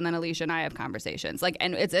conversations and then Alicia and I have conversations. Like,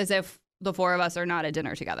 and it's as if the four of us are not at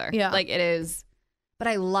dinner together. Yeah. Like it is, but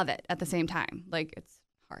I love it at the same time. Like it's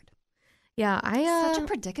hard. Yeah. It's such a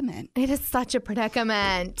predicament. It is such a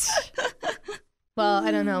predicament. Well,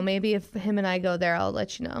 I don't know. Maybe if him and I go there, I'll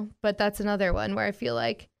let you know. But that's another one where I feel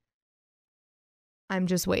like I'm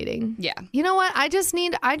just waiting. Yeah. You know what? I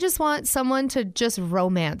just want someone to just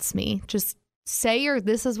romance me. Just say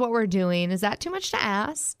this is what we're doing. Is that too much to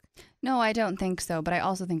ask? No, I don't think so. But I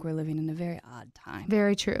also think we're living in a very odd time.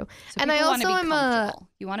 Very true. So and I also am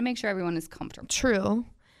you want to make sure everyone is comfortable. True.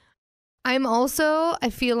 I'm also, I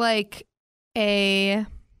feel like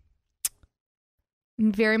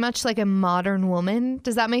very much like a modern woman.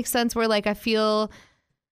 Does that make sense? Where like I feel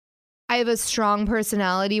I have a strong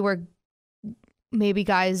personality where maybe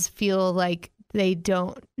guys feel like they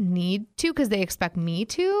don't need to because they expect me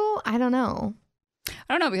to. I don't know.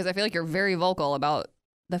 Because I feel like you're very vocal about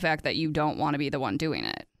the fact that you don't want to be the one doing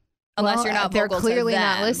it. Unless you're not vocal to them. They're clearly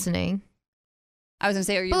not listening. I was going to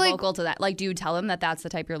say, are you vocal to that? Like, do you tell them that that's the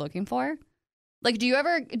type you're looking for? Like, do you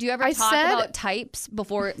ever talk about types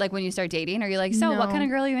before, like, when you start dating? Are you like, so what kind of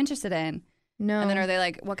girl are you interested in? No. And then are they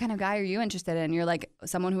like, what kind of guy are you interested in? You're like,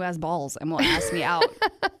 someone who has balls and will ask me out.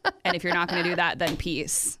 And if you're not going to do that, then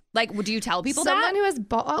peace. Like, do you tell people someone that? Who has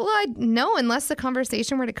balls? Well, no, unless the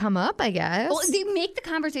conversation were to come up, I guess. Well, they make the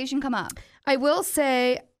conversation come up. I will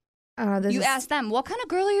say, you ask them, what kind of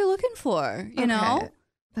girl are you looking for? You know?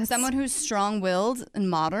 Someone who's strong-willed and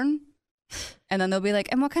modern. And then they'll be like,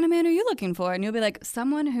 and what kind of man are you looking for? And you'll be like,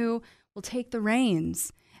 someone who will take the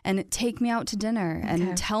reins and take me out to dinner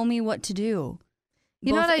and tell me what to do.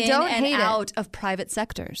 You know what? I don't hate it. Out of private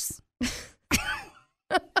sectors.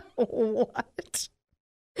 What?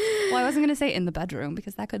 Well, I wasn't going to say in the bedroom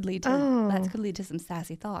because that could lead to some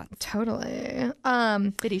sassy thoughts. Totally.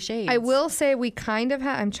 Bitty shades. I will say we kind of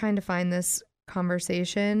I'm trying to find this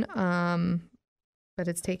conversation, but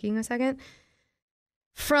it's taking a second.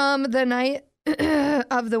 From the night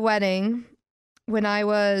of the wedding, when I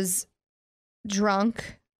was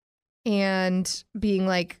drunk and being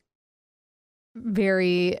like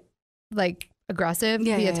very like aggressive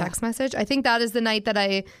via text message. I think that is the night that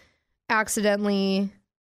I accidentally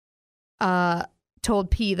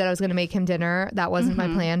told P that I was going to make him dinner. That wasn't my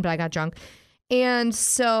plan, but I got drunk. And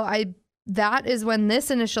so that is when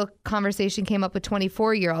this initial conversation came up with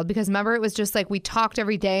 24-year-old, because remember, it was just like we talked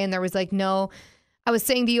every day and there was like I was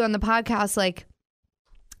saying to you on the podcast, like,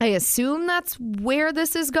 I assume that's where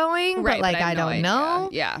this is going, right, but like, I don't know.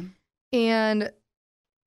 Yeah. And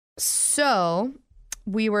so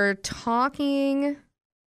we were talking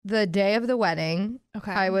the day of the wedding.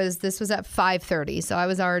 Okay. This was at 5:30. So I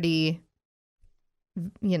was already,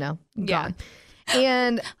 gone.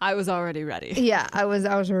 And I was already ready. Yeah, I was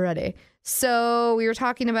ready. So we were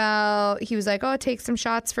talking about, he was like, oh, take some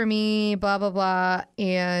shots for me, blah, blah, blah.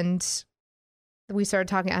 And we started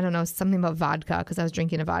talking, I don't know, something about vodka because I was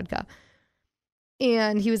drinking a vodka.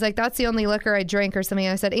 And he was like, that's the only liquor I drink or something.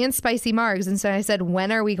 And I said, and spicy margs. And so I said,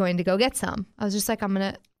 when are we going to go get some? I was just like, I'm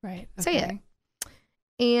going to say it.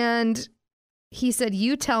 And he said,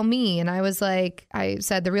 you tell me. And I was like, I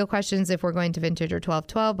said, the real question is if we're going to Vintage or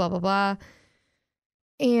 1212, blah, blah, blah.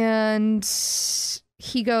 And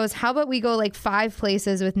he goes, how about we go like 5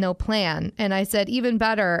 places with no plan? And I said, even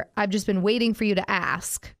better, I've just been waiting for you to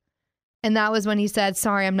ask. And that was when he said,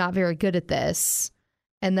 sorry, I'm not very good at this.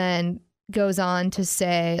 And then goes on to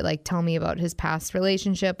say, like, tell me about his past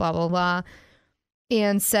relationship, blah, blah, blah.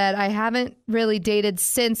 And said, I haven't really dated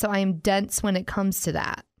since, so I am dense when it comes to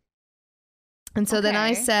that. And so then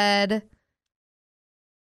I said,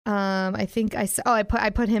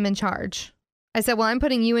 I put him in charge. I said, well, I'm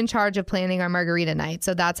putting you in charge of planning our margarita night.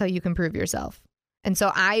 So that's how you can prove yourself. And so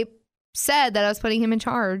I said that I was putting him in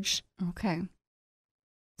charge. Okay.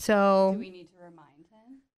 So do we need to remind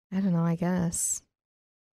him? I don't know, I guess.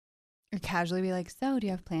 Or casually be like, so do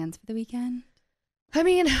you have plans for the weekend? I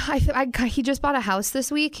mean, he just bought a house this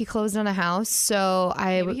week. He closed on a house. So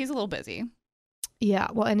maybe he's a little busy. Yeah.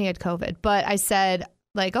 Well, and he had COVID. But I said,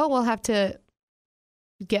 like, oh, we'll have to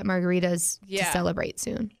get margaritas to celebrate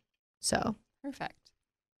soon. So. Perfect.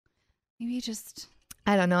 Maybe just.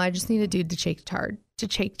 I don't know. I just need a dude to take charge.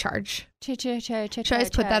 Should I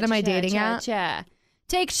just put that in my dating app?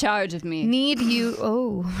 Take charge of me. Need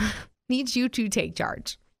you to take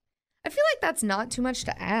charge. I feel like that's not too much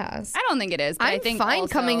to ask. I don't think it is. But I'm I think fine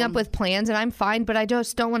also, coming up with plans, and I'm fine, but I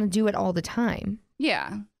just don't want to do it all the time.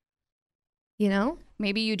 Yeah. You know?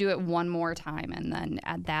 Maybe you do it one more time, and then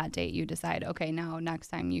at that date you decide, okay, now next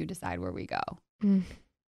time you decide where we go.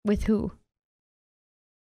 With who?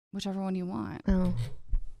 Whichever one you want. Oh.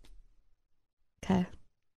 Okay.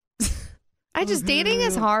 Dating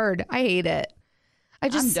is hard. I hate it.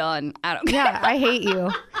 I'm done. I don't care. Yeah, I hate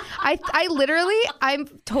you. I'm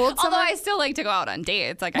told someone. Although I still like to go out on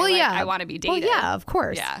dates. Like, I want to be dated. Well, yeah, of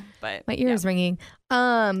course. Yeah, but my ear is ringing.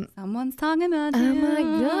 Someone's talking about you. Oh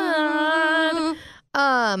my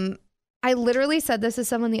God. I literally said this to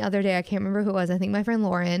someone the other day. I can't remember who it was. I think my friend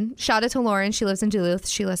Lauren. Shout out to Lauren. She lives in Duluth.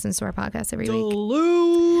 She listens to our podcast every week.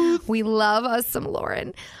 Duluth. We love us some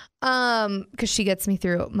Lauren. Because she gets me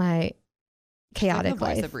through my chaotic life. The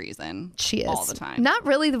voice life of reason. She is all the time. Not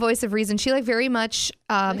really the voice of reason. She like very much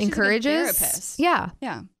encourages. She's a good therapist. Yeah.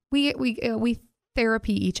 Yeah. We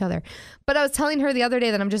therapy each other. But I was telling her the other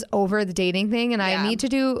day that I'm just over the dating thing and I need to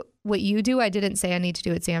do what you do. I didn't say I need to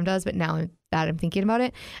do what Sam does, but now that I'm thinking about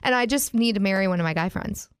it, and I just need to marry one of my guy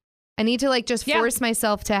friends. I need to like just force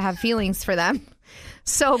myself to have feelings for them.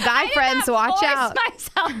 So guy friends, watch out.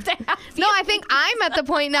 No, I think I'm at the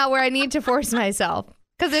point now where I need to force myself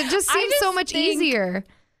because it just seems so much easier.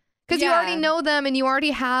 Because you already know them and you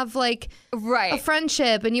already have like a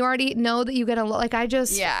friendship and you already know that you get like I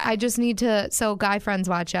just need to. So guy friends,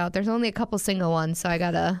 watch out. There's only a couple single ones, so I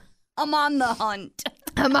gotta. I'm on the hunt.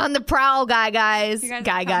 I'm on the prowl, guys.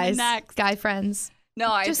 Guys, next. Guy friends. No,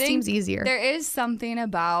 I just think seems easier. There is something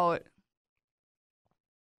about,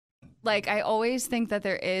 like, I always think that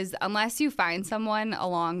there is, unless you find someone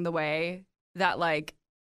along the way that like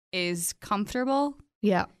is comfortable.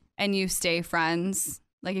 Yeah. And you stay friends.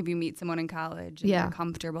 Like if you meet someone in college and you're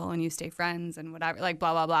comfortable and you stay friends and whatever, like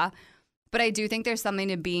blah, blah, blah. But I do think there's something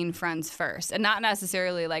to being friends first and not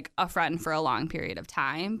necessarily like a friend for a long period of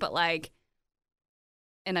time, but like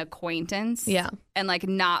an acquaintance. Yeah. And like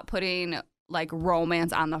not putting like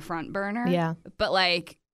romance on the front burner. Yeah. But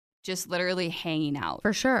like just literally hanging out.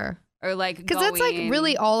 For sure. Or like because that's like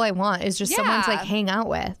really all I want is just someone to like hang out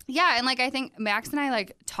with. Yeah. And like I think Max and I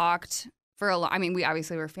like talked for a long, I mean, we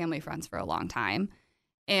obviously were family friends for a long time.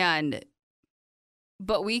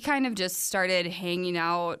 But we kind of just started hanging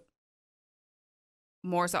out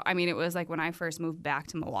more so. I mean, it was like when I first moved back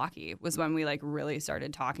to Milwaukee was when we like really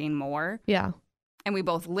started talking more. Yeah. And we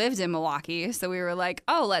both lived in Milwaukee. So we were like,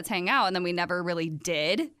 oh, let's hang out. And then we never really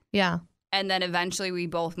did. Yeah. And then eventually we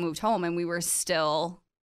both moved home and we were still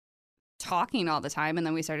talking all the time. And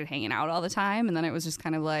then we started hanging out all the time. And then it was just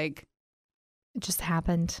kind of like. It just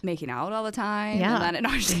happened. Making out all the time. Yeah. And then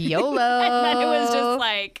YOLO. And then it was just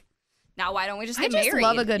like, now why don't we just get married? I just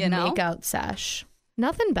love a good makeout sesh.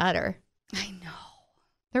 Nothing better. I know.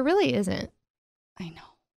 There really isn't. I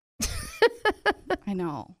know. I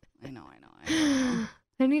know.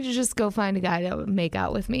 I need to just go find a guy to make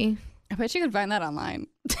out with me. I bet you could find that online.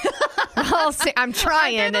 I'm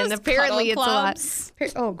trying, and apparently it's a lot.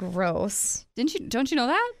 Oh, gross. Don't you know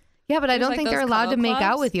that? Yeah, but I don't think they're allowed to make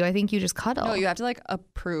out with you. I think you just cuddle. No, you have to like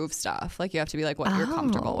approve stuff. Like you have to be like what you're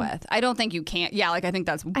comfortable with. I don't think you can't. Yeah, like I think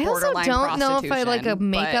that's borderline prostitution. I also don't know if I like a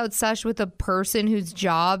makeout sesh with a person whose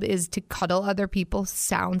job is to cuddle other people.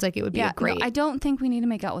 Sounds like it would be a great. No, I don't think we need to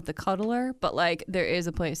make out with the cuddler, but like there is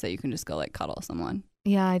a place that you can just go like cuddle someone.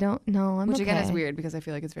 Yeah, I don't know. Which again is weird because I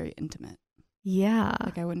feel like it's very intimate. Yeah.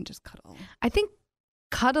 Like I wouldn't just cuddle. I think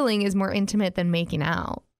cuddling is more intimate than making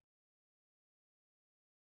out.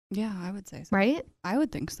 Yeah, I would say so. Right? I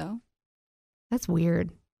would think so. That's weird.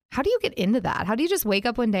 How do you get into that? How do you just wake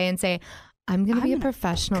up one day and say, I'm going to be a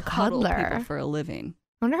professional cuddler for a living?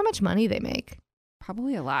 I wonder how much money they make.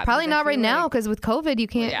 Probably a lot. Probably not right now because with COVID, you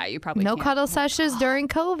can't. Yeah, you probably no can't. Cuddle sessions during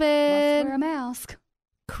COVID. Must wear a mask.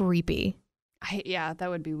 Creepy. Yeah, that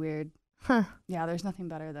would be weird. Huh. Yeah, there's nothing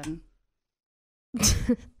better than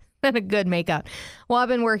a good makeout. Well, I've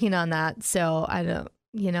been working on that, so I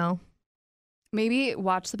don't, Maybe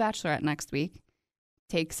watch The Bachelorette next week.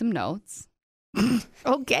 Take some notes.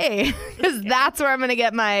 Okay, because that's where I'm going to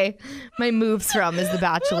get my moves from is The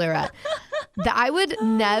Bachelorette. I would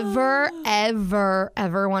never, ever,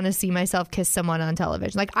 ever want to see myself kiss someone on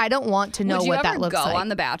television. Like, I don't want to know what that looks like. Would you ever go on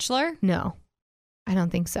The Bachelor? No, I don't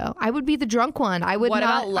think so. I would be the drunk one. I would What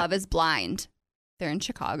not. about Love is Blind? They're in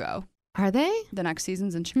Chicago. Are they? The next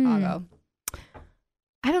season's in Chicago.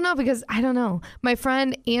 I don't know because I don't know. My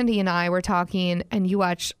friend Andy and I were talking, and you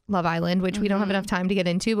watch Love Island, which we don't have enough time to get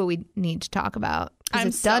into, but we need to talk about. I'm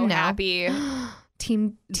it's done so now. happy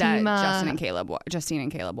Team Justine and Caleb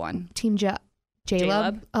won. Team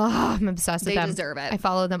J-Lub. Oh, I'm obsessed with them. They deserve it. I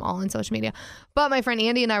follow them all on social media. But my friend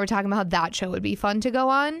Andy and I were talking about how that show would be fun to go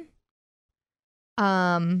on.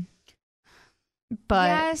 But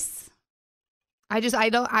yes. I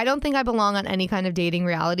don't think I belong on any kind of dating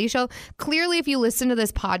reality show. Clearly, if you listen to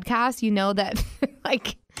this podcast, you know that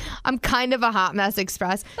like I'm kind of a hot mess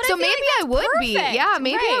express. But so maybe I would be. Yeah,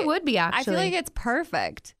 maybe I would be actually. I feel like it's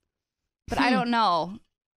perfect. But I don't know.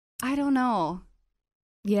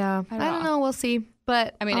 Yeah, I don't know. We'll see.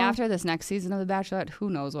 But I mean, after this next season of The Bachelorette, who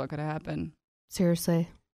knows what could happen? Seriously.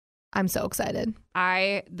 I'm so excited.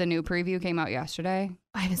 The new preview came out yesterday.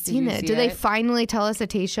 I haven't seen it. Did they finally tell us that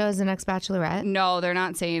Tayshia is the next Bachelorette? No, they're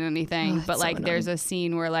not saying anything. But like, there's a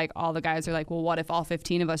scene where like all the guys are like, well, what if all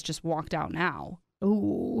 15 of us just walked out now?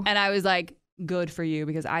 Ooh. And I was like, good for you,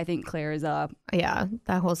 because I think Claire is up. Yeah,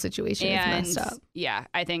 that whole situation is messed up. Yeah,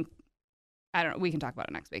 I don't know. We can talk about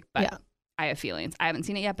it next week. But I have feelings. I haven't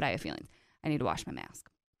seen it yet, but I have feelings. I need to wash my mask.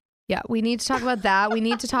 Yeah, we need to talk about that. We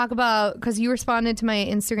need to talk about, because you responded to my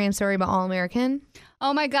Instagram story about All American.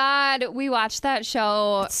 Oh my God, we watched that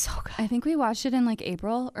show. It's so good. I think we watched it in like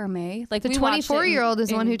April or May. Like The 24-year-old is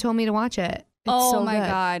the one who told me to watch it. It's so my good.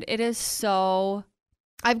 God, it is so.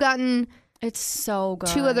 I've gotten It's so good.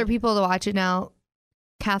 2 other people to watch it now.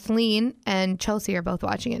 Kathleen and Chelsea are both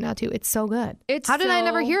watching it now too. It's so good. How did I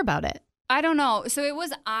never hear about it? I don't know. So it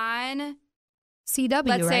was on CW,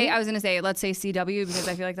 let's say right? let's say CW, because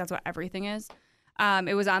I feel like that's what everything is.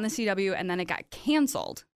 It was on the CW and then it got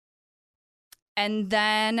canceled. And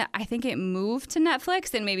then I think it moved to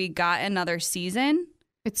Netflix and maybe got another season.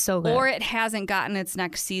 It's so good. Or it hasn't gotten its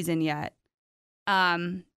next season yet.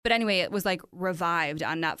 But anyway, it was like revived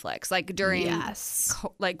on Netflix. Like during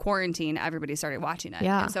like quarantine, everybody started watching it.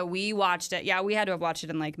 Yeah. And so we watched it. Yeah, we had to have watched it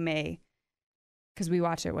in like May because we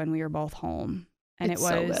watched it when we were both home. And It's it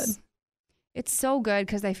so was good. It's so good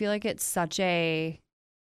because I feel like it's such it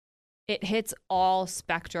hits all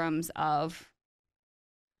spectrums of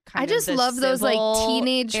I just love those like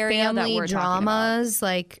teenage family dramas.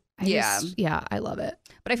 Like, I love it.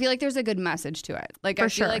 But I feel like there's a good message to it. Like, I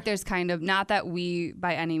feel like there's kind of, not that we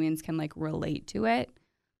by any means can like relate to it,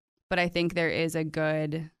 but I think there is a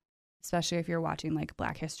good, especially if you're watching like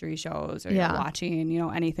Black History shows or you're watching, you know,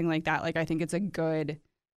 anything like that. Like, I think it's kind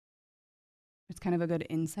of a good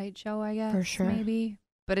insight show, I guess. For sure. Maybe.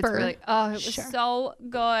 But it's really, it was so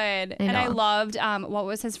good. And I loved, what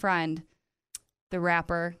was his friend? The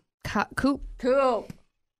rapper. Coop.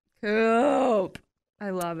 I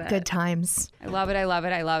love it. Good times. I love it.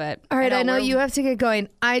 All right, I know you have to get going.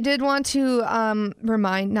 I did want to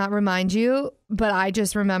not remind you, but I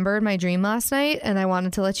just remembered my dream last night, and I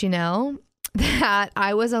wanted to let you know that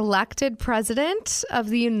I was elected president of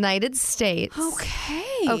the United States.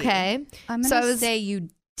 Okay. I'm going to say you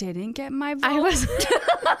didn't get my vote.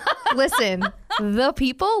 Listen, the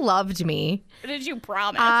people loved me. What did you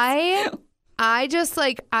promise? I just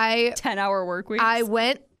 10-hour work weeks.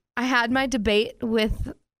 I had my debate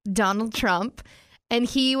with Donald Trump, and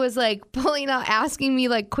he was like asking me,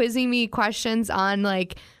 like quizzing me questions on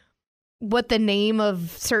like what the name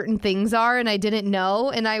of certain things are, and I didn't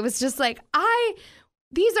know. And I was just like,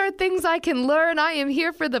 these are things I can learn. I am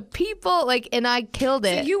here for the people. Like, and I killed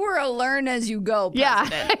it. So you were a learn as you go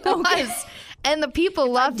president. Yeah, I was. And the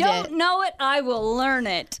people loved it. If I don't know it, I will learn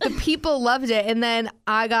it. The people loved it. And then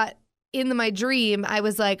I got into my dream, I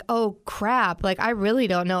was like, oh crap, like I really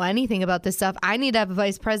don't know anything about this stuff. I need to have a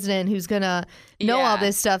vice president who's gonna know all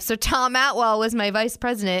this stuff. So Tom Atwell was my vice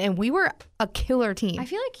president, and we were a killer team. I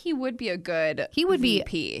feel like he would be a good VP.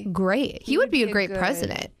 be great. He would be a great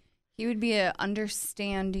president. He would be an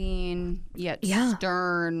understanding yet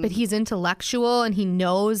stern. But he's intellectual and he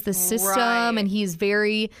knows the system, and he's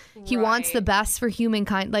he wants the best for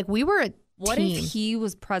humankind. Like, we were a team. What if he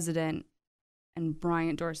was president and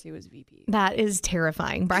Bryant Dorsey was VP? That is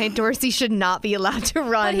terrifying. Bryant Dorsey should not be allowed to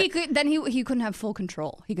run. But he couldn't have full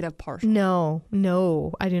control. He could have partial. No,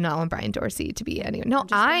 I do not want Bryant Dorsey to be anyone. No,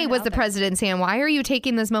 I was the president, Sam. Why are you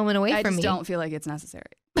taking this moment away from me? I just don't feel like it's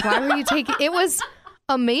necessary. Why were you taking it? Was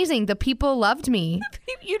amazing. The people loved me.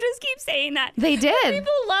 You just keep saying that. They did. The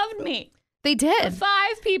people loved me. They did. The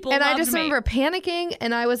 5 people and loved I just remember panicking,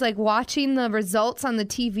 and I was like watching the results on the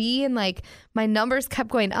TV, and like my numbers kept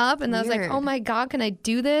going up, and I was like, oh my God, can I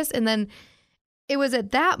do this? And then it was at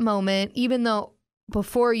that moment, even though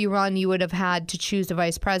before you run, you would have had to choose a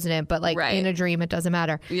vice president, but like in a dream, it doesn't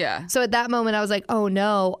matter. Yeah. So at that moment, I was like, oh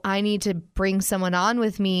no, I need to bring someone on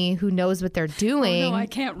with me who knows what they're doing. Oh no, I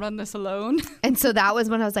can't run this alone. And so that was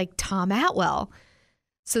when I was like, Tom Atwell.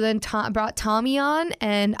 So then brought Tommy on,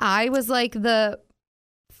 and I was like the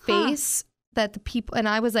face that the people, and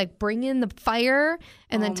I was like bring in the fire,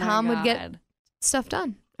 and then Tom would get stuff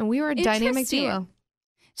done. And we were a dynamic duo.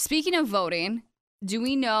 Speaking of voting, do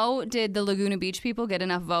we know, did the Laguna Beach people get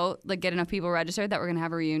enough people registered that we're going to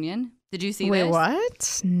have a reunion? Did you see this? Wait,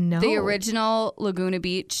 what? No. The original Laguna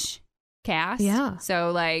Beach cast. Yeah.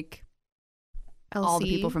 So like all the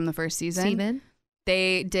people from the first season.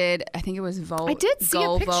 They did, I think it was vote. I did see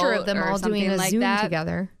a picture of them all doing a Zoom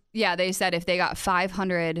together. Yeah, they said if they got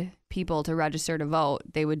 500 people to register to vote,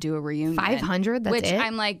 they would do a reunion. 500? That's it?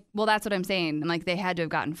 I'm like, well, that's what I'm saying. I'm like, they had to have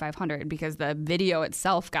gotten 500 because the video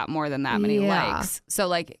itself got more than that many likes. So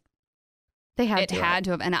like, they had to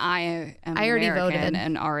have. And I am already American voted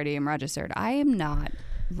and already am registered. I am not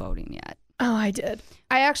voting yet. Oh, I did.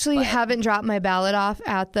 I actually haven't dropped my ballot off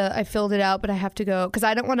I filled it out, but I have to go because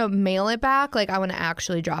I don't want to mail it back. Like, I want to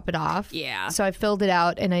actually drop it off. Yeah. So I filled it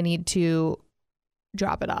out, and I need to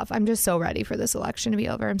drop it off. I'm just so ready for this election to be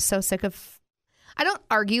over. I'm so sick of, I don't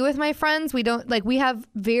argue with my friends. We have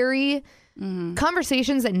very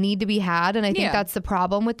conversations that need to be had. And I think that's the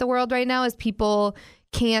problem with the world right now is people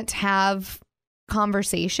can't have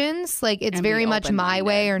conversations. Like it's very much my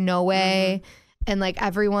way or no way. And like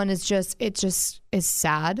everyone is just, it just is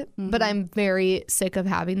sad. But I'm very sick of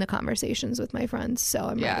having the conversations with my friends. So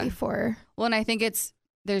I'm ready for. Well, and I think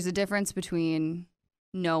there's a difference between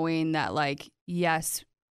knowing that like, yes,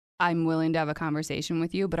 I'm willing to have a conversation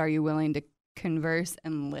with you, but are you willing to converse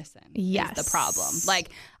and listen? Yes. Is the problem. Like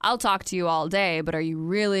I'll talk to you all day, but are you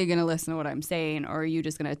really going to listen to what I'm saying? Or are you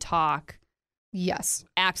just going to talk? Yes.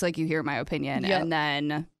 Act like you hear my opinion and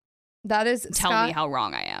then that is tell me how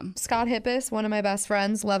wrong I am. Scott Hippis, one of my best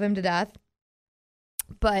friends, love him to death.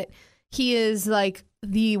 But he is like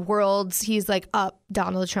he's like up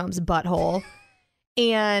Donald Trump's butthole.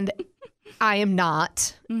 And I am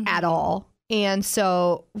not at all. And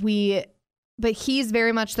so but he's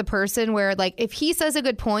very much the person where like if he says a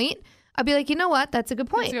good point, I'll be like, you know what? That's a good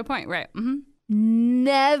point. That's a good point, right.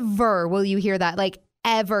 Never will you hear that like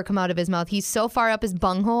ever come out of his mouth. He's so far up his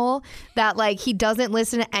bunghole that like he doesn't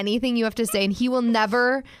listen to anything you have to say, and he will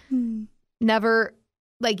never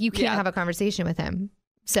like you can't have a conversation with him.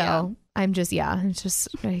 So I'm just it's just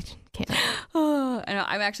I can't. I know.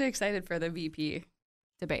 I'm actually excited for the VP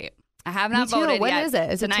debate. I have not voted yet. When is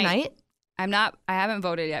it? Is it tonight? I haven't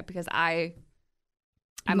voted yet because I'm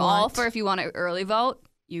all for if you want to early vote,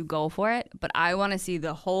 you go for it. But I want to see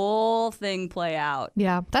the whole thing play out.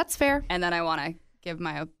 Yeah, that's fair. And then I want to give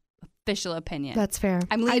my official opinion. That's fair.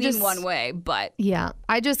 I'm leaning one way, but yeah,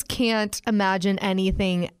 I just can't imagine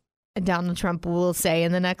anything Donald Trump will say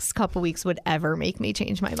in the next couple weeks would ever make me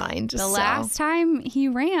change my mind. Last time he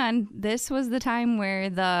ran, this was the time where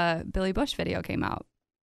the Billy Bush video came out.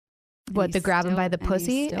 What, the grab him by the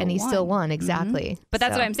pussy? And he still won. Exactly. But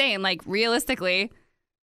that's what I'm saying. Like, realistically,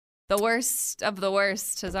 the worst of the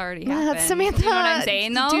worst has already happened. Samantha, you know what I'm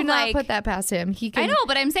saying, though? Do not put that past him. I know,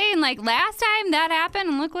 but I'm saying, like, last time that happened,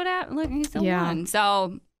 and look what happened. Look, he still won.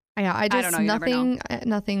 So, I don't know.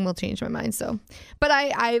 Nothing will change my mind. So, but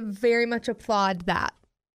I very much applaud that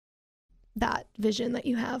vision that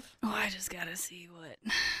you have. Oh, I just got to see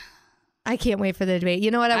what... I can't wait for the debate.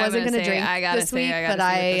 You know what? I wasn't going to drink this week, but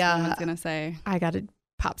I gonna say I got to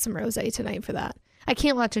pop some rosé tonight for that. I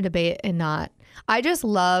can't watch a debate and not. I just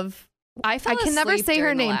love. I can never say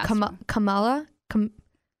her name. Kamala.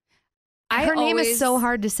 Her name is so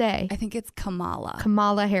hard to say. I think it's Kamala.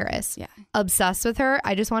 Kamala Harris. Yeah. Obsessed with her.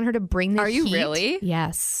 I just want her to bring the heat. Are you really?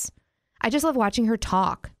 Yes. I just love watching her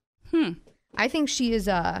talk. I think she's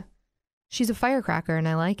a firecracker, and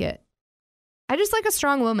I like it. I just like a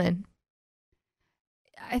strong woman.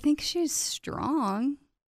 I think she's strong.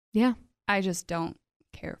 Yeah. I just don't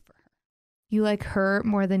care for her. You like her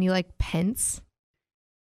more than you like Pence?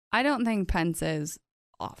 I don't think Pence is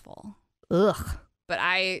awful. Ugh. But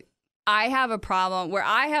I have a problem. Where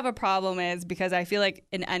I have a problem is because I feel like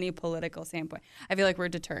in any political standpoint, I feel like we're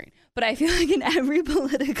deterring. But I feel like in every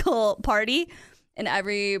political party, in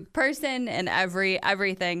every person, and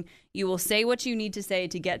everything, you will say what you need to say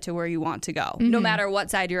to get to where you want to go. No matter what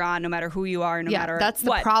side you're on, no matter who you are, no matter that's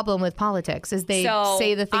the problem with politics is they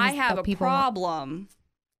say the things I have that people a problem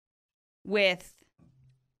with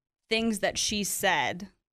things that she said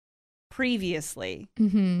previously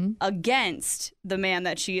against the man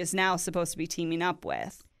that she is now supposed to be teaming up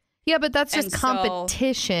with. Yeah, but that's just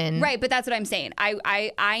competition. Right, but that's what I'm saying.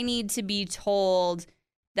 I need to be told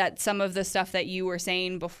that some of the stuff that you were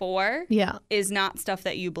saying before is not stuff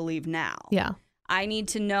that you believe now. Yeah. I need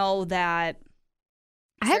to know that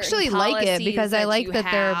I actually like it because I like that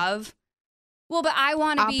they're well, but I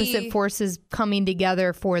want to be opposite forces coming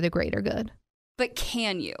together for the greater good. But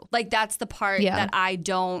can you? Like that's the part that I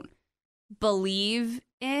don't believe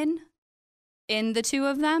in the two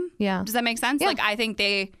of them. Yeah. Does that make sense? Yeah. Like I think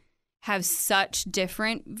they have such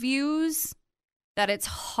different views that it's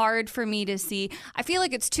hard for me to see. I feel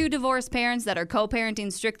like it's two divorced parents that are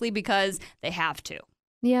co-parenting strictly because they have to.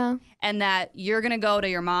 Yeah. And that you're going to go to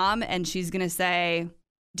your mom and she's going to say,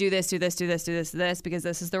 do this, do this, do this, do this, do this, because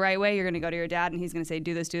this is the right way. You're going to go to your dad and he's going to say,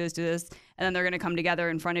 do this, do this, do this. And then they're going to come together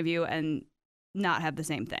in front of you and not have the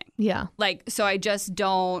same thing. Yeah. Like, so I just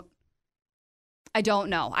don't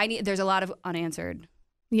know. There's a lot of unanswered.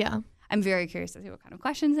 Yeah. I'm very curious to see what kind of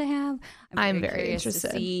questions they have. I'm very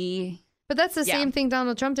interested to see. But that's the same thing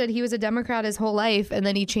Donald Trump did. He was a Democrat his whole life, and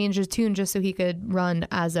then he changed his tune just so he could run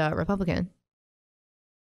as a Republican.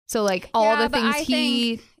 So, like, all the things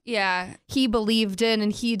he believed in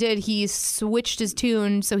and he switched his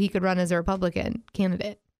tune so he could run as a Republican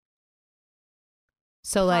candidate.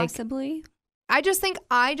 So, possibly. I just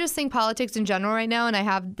think politics in general right now, and I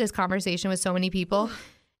have this conversation with so many people,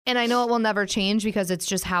 And I know it will never change because it's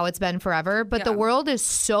just how it's been forever. But the world is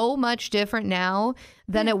so much different now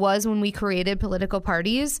than it was when we created political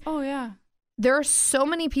parties. Oh, yeah. There are so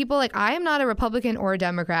many people, like, I am not a Republican or a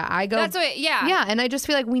Democrat. Yeah, and I just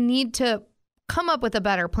feel like we need to come up with a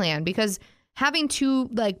better plan because having two,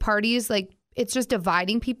 like, parties, like, it's just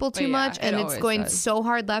dividing people too much, and it's going so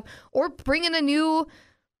hard left. Or bring in a new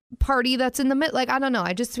party that's in the middle. Like, I don't know.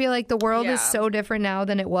 I just feel like the world is so different now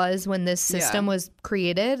than it was when this system was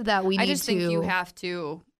created that we need to... I just think you have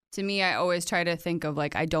to me, I always try to think of,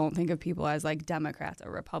 like, I don't think of people as, like, Democrats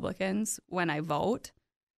or Republicans when I vote.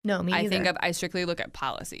 No, me either. I strictly look at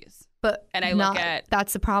policies. And I look at...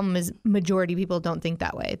 That's the problem is majority of people don't think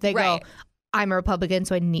that way. They go, I'm a Republican,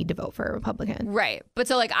 so I need to vote for a Republican. Right. But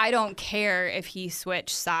so, like, I don't care if he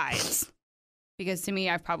switched sides. Because to me,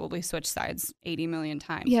 I've probably switched sides 80 million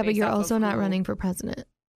times. Yeah, but you're also not running for president.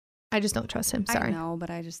 I just don't trust him. Sorry. I know, but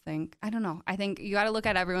I just think, I don't know. I think you got to look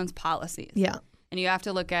at everyone's policies. Yeah. And you have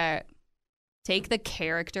to look at, take the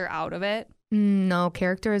character out of it. No,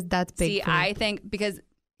 character that's big. See, I think, because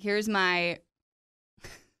here's my,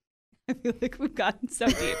 I feel like we've gotten so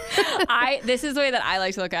deep. This is the way that I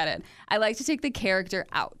like to look at it. I like to take the character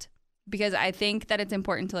out. Because I think that it's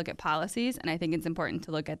important to look at policies, and I think it's important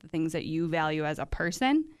to look at the things that you value as a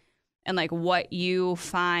person and, like, what you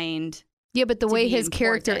find. Yeah, but the way his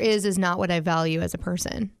character is not what I value as a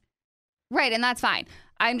person. Right, and that's fine.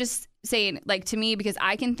 I'm just saying, like, to me, because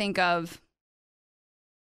I can think of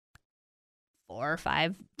 4 or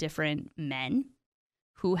 5 different men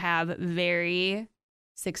who have very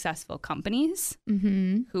successful companies,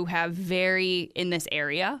 who have in this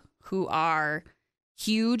area, who are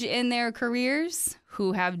huge in their careers,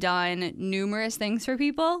 who have done numerous things for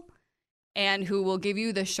people, and who will give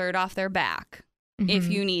you the shirt off their back if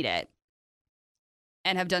you need it,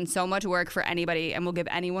 and have done so much work for anybody, and will give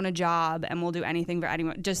anyone a job, and will do anything for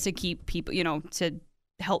anyone just to keep people, you know, to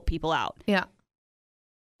help people out. Yeah.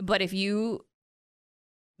 But if you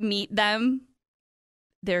meet them,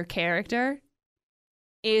 their character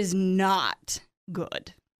is not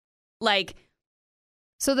good. Like,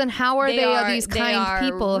 so then how are they these kind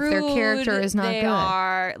people if their character is not good? They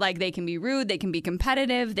are, like, they can be rude, they can be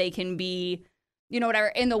competitive, they can be, you know, whatever.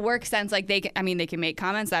 In the work sense, like, they can make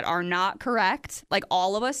comments that are not correct. Like,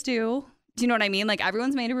 all of us do. Do you know what I mean? Like,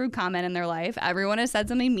 everyone's made a rude comment in their life. Everyone has said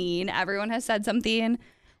something mean. Everyone has said something,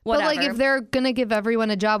 whatever. But, like, if they're going to give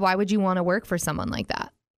everyone a job, why would you want to work for someone like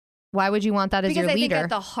that? Why would you want that as your leader? Because I think at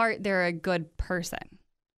the heart, they're a good person.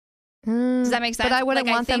 Does that make sense? But I wouldn't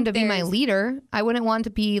want them to be my leader. I wouldn't want to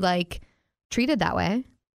be, like, treated that way.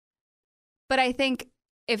 But I think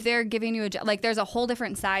if they're giving you a job, like, there's a whole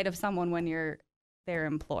different side of someone when you're their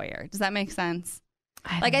employer. Does that make sense?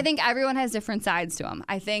 I think everyone has different sides to them.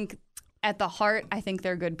 I think at the heart, I think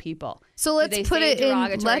they're good people. So let's put it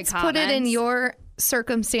in your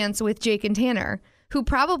circumstance with Jake and Tanner, who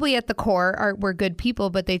probably at the core were good people,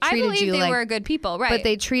 but they treated you like... they were good people, right. But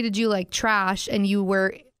they treated you like trash, and you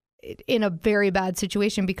were in a very bad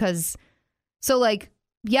situation because... So, like,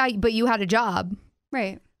 yeah, but you had a job.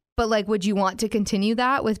 Right. But, like, would you want to continue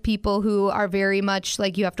that with people who are very much,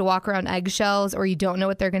 like, you have to walk around eggshells or you don't know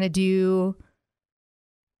what they're going to do?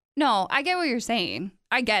 No, I get what you're saying.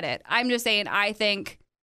 I get it. I'm just saying, I think...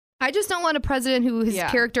 I just don't want a president who his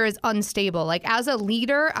character is unstable. Like, as a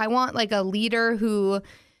leader, I want, like, a leader who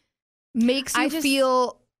makes you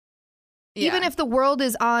feel... Yeah. Even if the world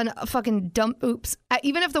is on a fucking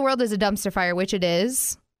even if the world is a dumpster fire, which it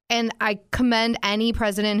is, and I commend any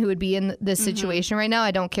president who would be in this situation right now.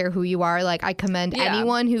 I don't care who you are. Like, I commend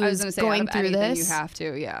anyone who is going through this. You have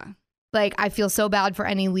to, yeah. Like, I feel so bad for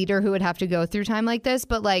any leader who would have to go through time like this,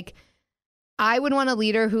 but, like, I would want a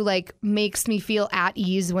leader who, like, makes me feel at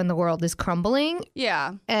ease when the world is crumbling.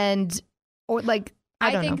 Yeah. Or like,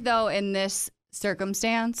 I think though, in this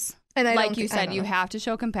circumstance, and like you said, you have to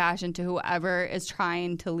show compassion to whoever is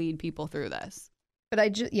trying to lead people through this. But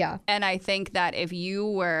and I think that if you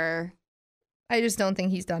were... I just don't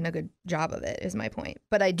think he's done a good job of it, is my point.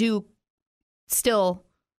 But I do still...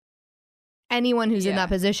 Anyone who's in that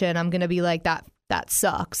position, I'm going to be like, that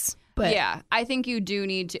sucks. But yeah, I think you do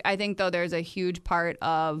need to... I think, though, there's a huge part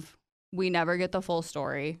of we never get the full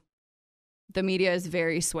story. The media is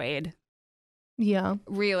very swayed. Yeah.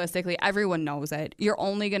 Realistically, everyone knows it. You're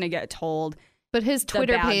only going to get told... But his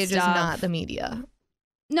Twitter page is not the media.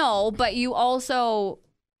 No, but you also...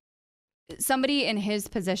 Somebody in his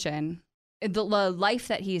position... The life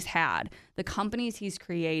that he's had, the companies he's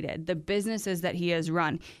created, the businesses that he has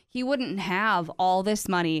run, he wouldn't have all this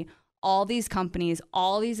money, all these companies,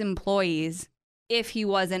 all these employees if he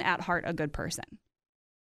wasn't at heart a good person.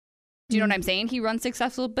 Do you know what I'm saying? He runs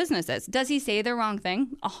successful businesses. Does he say the wrong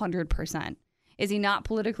thing? 100%. Is he not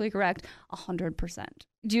politically correct? 100%.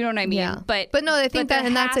 Do you know what I mean? Yeah. But no, I think that,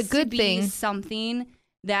 and that's a good thing. Something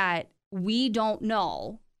that we don't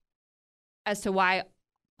know as to why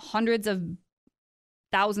hundreds of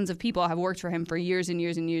thousands of people have worked for him for years and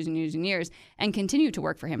years and years and years and years and continue to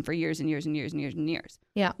work for him for years and years and years and years and years.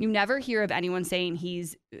 Yeah. You never hear of anyone saying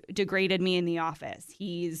he's degraded me in the office.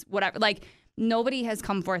 He's whatever. Like, nobody has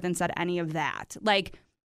come forth and said any of that. Like,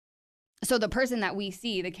 so the person that we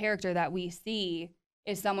see, the character that we see,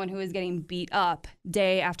 is someone who is getting beat up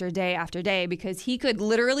day after day after day because he could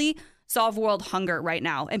literally solve world hunger right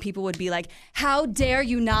now. And people would be like, how dare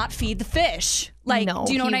you not feed the fish? Like, No,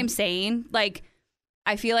 do you know what I'm saying? Like,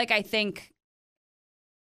 I think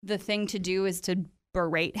the thing to do is to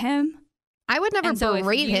berate him. I would never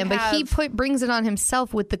berate him, but he brings it on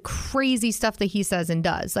himself with the crazy stuff that he says and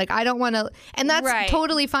does. Like, I don't want to, and that's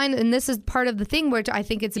totally fine. And this is part of the thing where I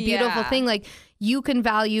think it's a beautiful thing. Like, you can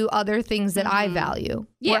value other things that I value.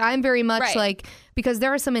 Yeah. Where I'm very much like, because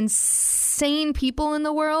there are some insane people in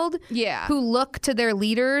the world who look to their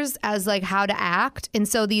leaders as like how to act. And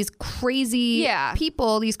so these crazy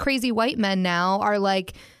people, these crazy white men now are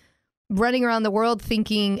like running around the world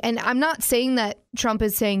thinking, and I'm not saying that Trump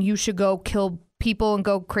is saying you should go kill people and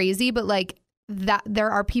go crazy, but like that there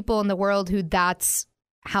are people in the world who that's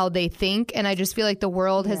how they think. And I just feel like the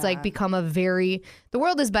world has like become the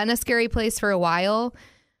world has been a scary place for a while,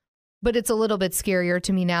 but it's a little bit scarier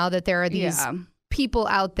to me now that there are these people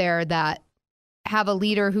out there that have a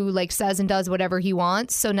leader who like says and does whatever he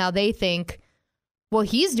wants. So now they think, well,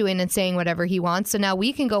 he's doing and saying whatever he wants. So now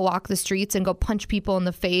we can go walk the streets and go punch people in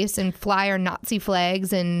the face and fly our Nazi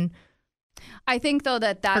flags and I think though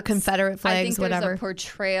that's or Confederate flags, I think whatever. There's a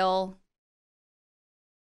portrayal.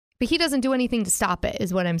 But he doesn't do anything to stop it,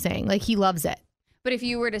 is what I'm saying. Like, he loves it. But if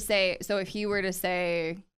he were to say,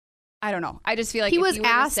 I don't know. I just feel like he was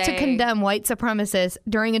asked to condemn white supremacists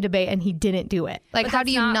during a debate and he didn't do it. Like, how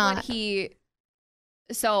do you not? His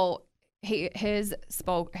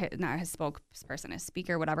spokesperson, his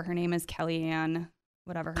speaker, whatever her name is, Kellyanne,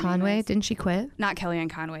 whatever her Conway, name is. didn't she quit? Not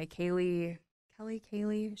Kellyanne Conway, Kaylee,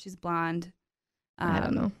 she's blonde. I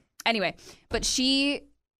don't know. Anyway, but she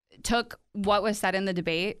took what was said in the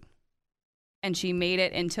debate and she made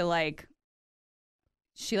it into like,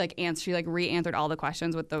 she re-answered all the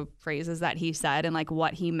questions with the phrases that he said and like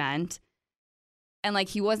what he meant. And like,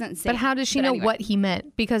 he wasn't saying. But how does she know what he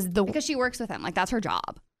meant? Because she works with him. Like, that's her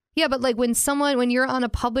job. Yeah, but like when you're on a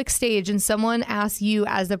public stage and someone asks you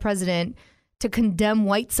as the president to condemn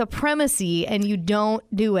white supremacy and you don't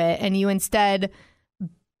do it and you instead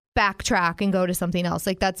backtrack and go to something else,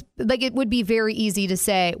 like that's like, it would be very easy to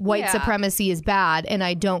say white supremacy is bad and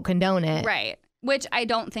I don't condone it. Right. Which I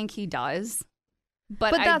don't think he does.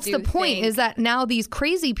 But that's the point, is that now these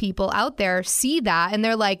crazy people out there see that and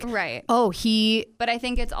they're like, oh, But I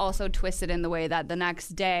think it's also twisted in the way that the next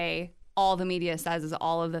day, all the media says is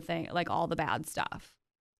all of the thing, like all the bad stuff.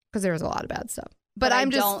 Because there's a lot of bad stuff. But I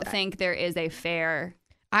don't think there is a fair.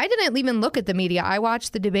 I didn't even look at the media. I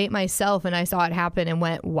watched the debate myself and I saw it happen and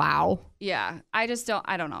went, wow. Yeah. I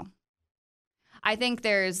don't know. I think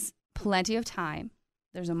there's plenty of time.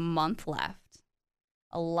 There's a month left.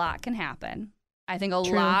 A lot can happen. I think a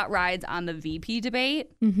lot rides on the VP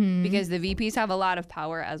debate because the VPs have a lot of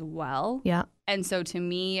power as well. Yeah. And so to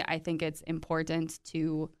me, I think it's important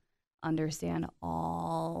to understand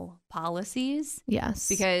all policies. Yes.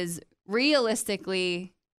 Because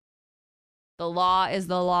realistically, the law is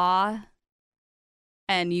the law.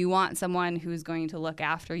 And you want someone who's going to look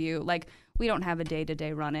after you. Like, we don't have a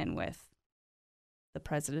day-to-day run-in with the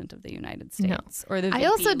president of the United States or the VP. I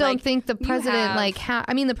also don't think the president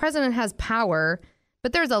the president has power,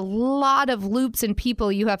 but there's a lot of loops and people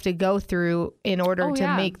you have to go through in order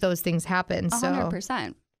to make those things happen.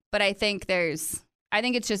 100%. But I think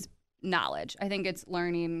it's just knowledge. I think it's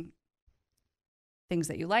learning things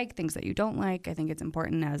that you like, things that you don't like. I think it's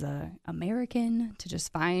important as a American to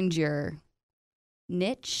just find your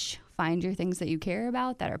niche, find your things that you care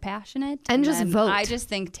about that are passionate, and just vote. I just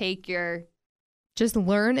think just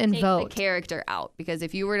learn and vote. Take the character out, because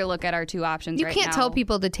if you were to look at our two options you can't tell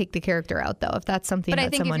people to take the character out, though, if that's something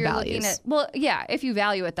that someone values. If you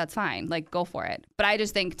value it, that's fine. Like, go for it. But I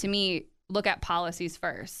just think, to me, look at policies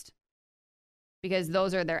first, because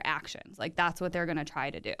those are their actions. Like, that's what they're going to try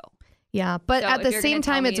to do. Yeah, but at the same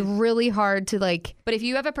time, it's really hard to like. But if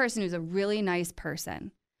you have a person who's a really nice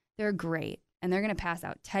person, they're great. and they're going to pass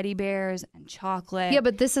out teddy bears and chocolate. Yeah,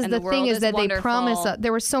 but this is the thing is that wonderful. They promise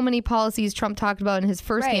there were so many policies Trump talked about in his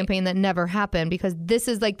first campaign that never happened, because this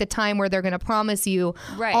is like the time where they're going to promise you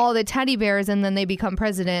all the teddy bears, and then they become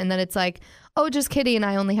president, and then it's like, oh, just kidding,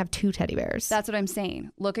 I only have 2 teddy bears. That's what I'm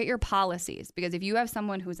saying. Look at your policies, because if you have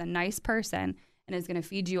someone who's a nice person and is going to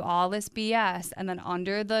feed you all this BS, and then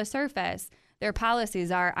under the surface, their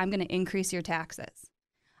policies are, I'm going to increase your taxes.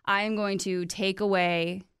 I am going to take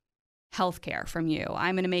away health care from you.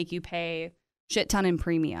 I'm going to make you pay shit ton in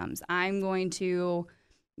premiums. I'm going to,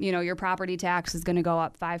 your property tax is going to go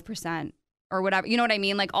up 5% or whatever. You know what I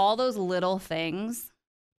mean? Like all those little things.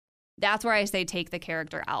 That's where I say take the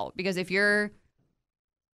character out, because if you're,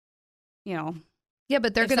 yeah,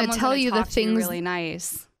 but they're going to tell you the things really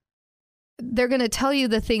nice. They're going to tell you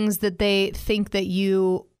the things that they think that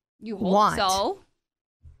you want. So,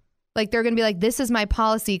 like they're going to be like, this is my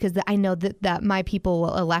policy because I know that my people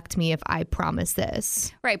will elect me if I promise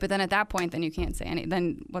this. Right, but then at that point, then you can't say anything.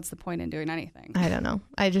 Then what's the point in doing anything? I don't know.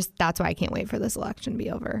 That's why I can't wait for this election to be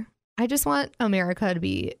over. I just want America to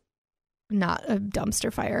be not a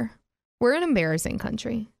dumpster fire. We're an embarrassing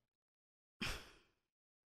country.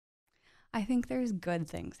 I think there's good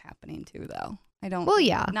things happening too, though. Well,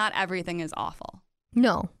 yeah. Not everything is awful.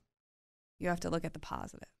 No. You have to look at the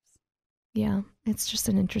positives. Yeah, it's just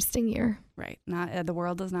an interesting year. Right. Not the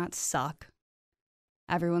world does not suck.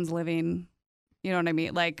 Everyone's living, you know what I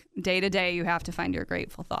mean? Like day to day, you have to find your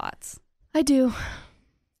grateful thoughts. I do.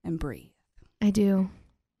 And breathe. I do.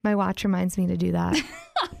 My watch reminds me to do that.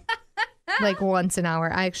 Like once an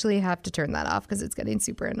hour. I actually have to turn that off because it's getting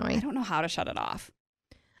super annoying. I don't know how to shut it off.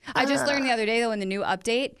 I just learned the other day, though, in the new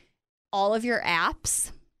update, all of your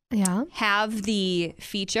apps have the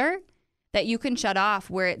feature that you can shut off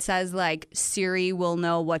where it says like Siri will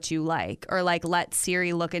know what you like, or like let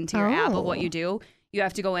Siri look into your app of what you do. You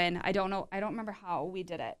have to go in. I don't know. I don't remember how we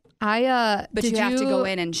did it. But you have to go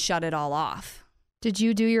in and shut it all off. Did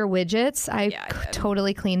you do your widgets? I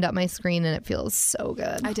totally cleaned up my screen and it feels so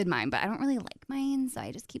good. I did mine, but I don't really like mine, so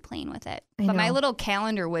I just keep playing with it. But my little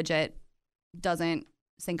calendar widget doesn't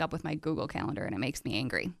sync up with my Google Calendar, and it makes me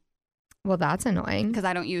angry. Well, that's annoying. Because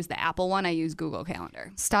I don't use the Apple one. I use Google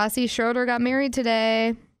Calendar. Stassi Schroeder got married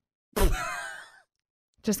today.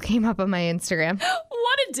 Just came up on my Instagram.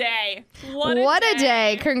 What a day. What a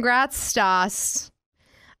day. Congrats, Stas.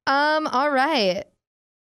 All right.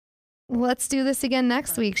 Let's do this again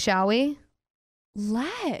next week, shall we?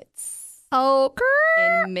 Let's. Oh,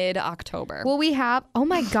 in mid-October. Will we have, oh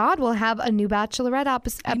my God, we'll have a new Bachelorette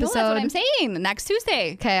episode. I know, that's what I'm saying. Next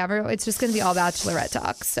Tuesday. Okay, it's just going to be all Bachelorette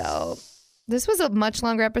talk. So this was a much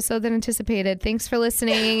longer episode than anticipated. Thanks for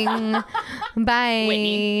listening. Bye.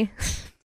 Whitney.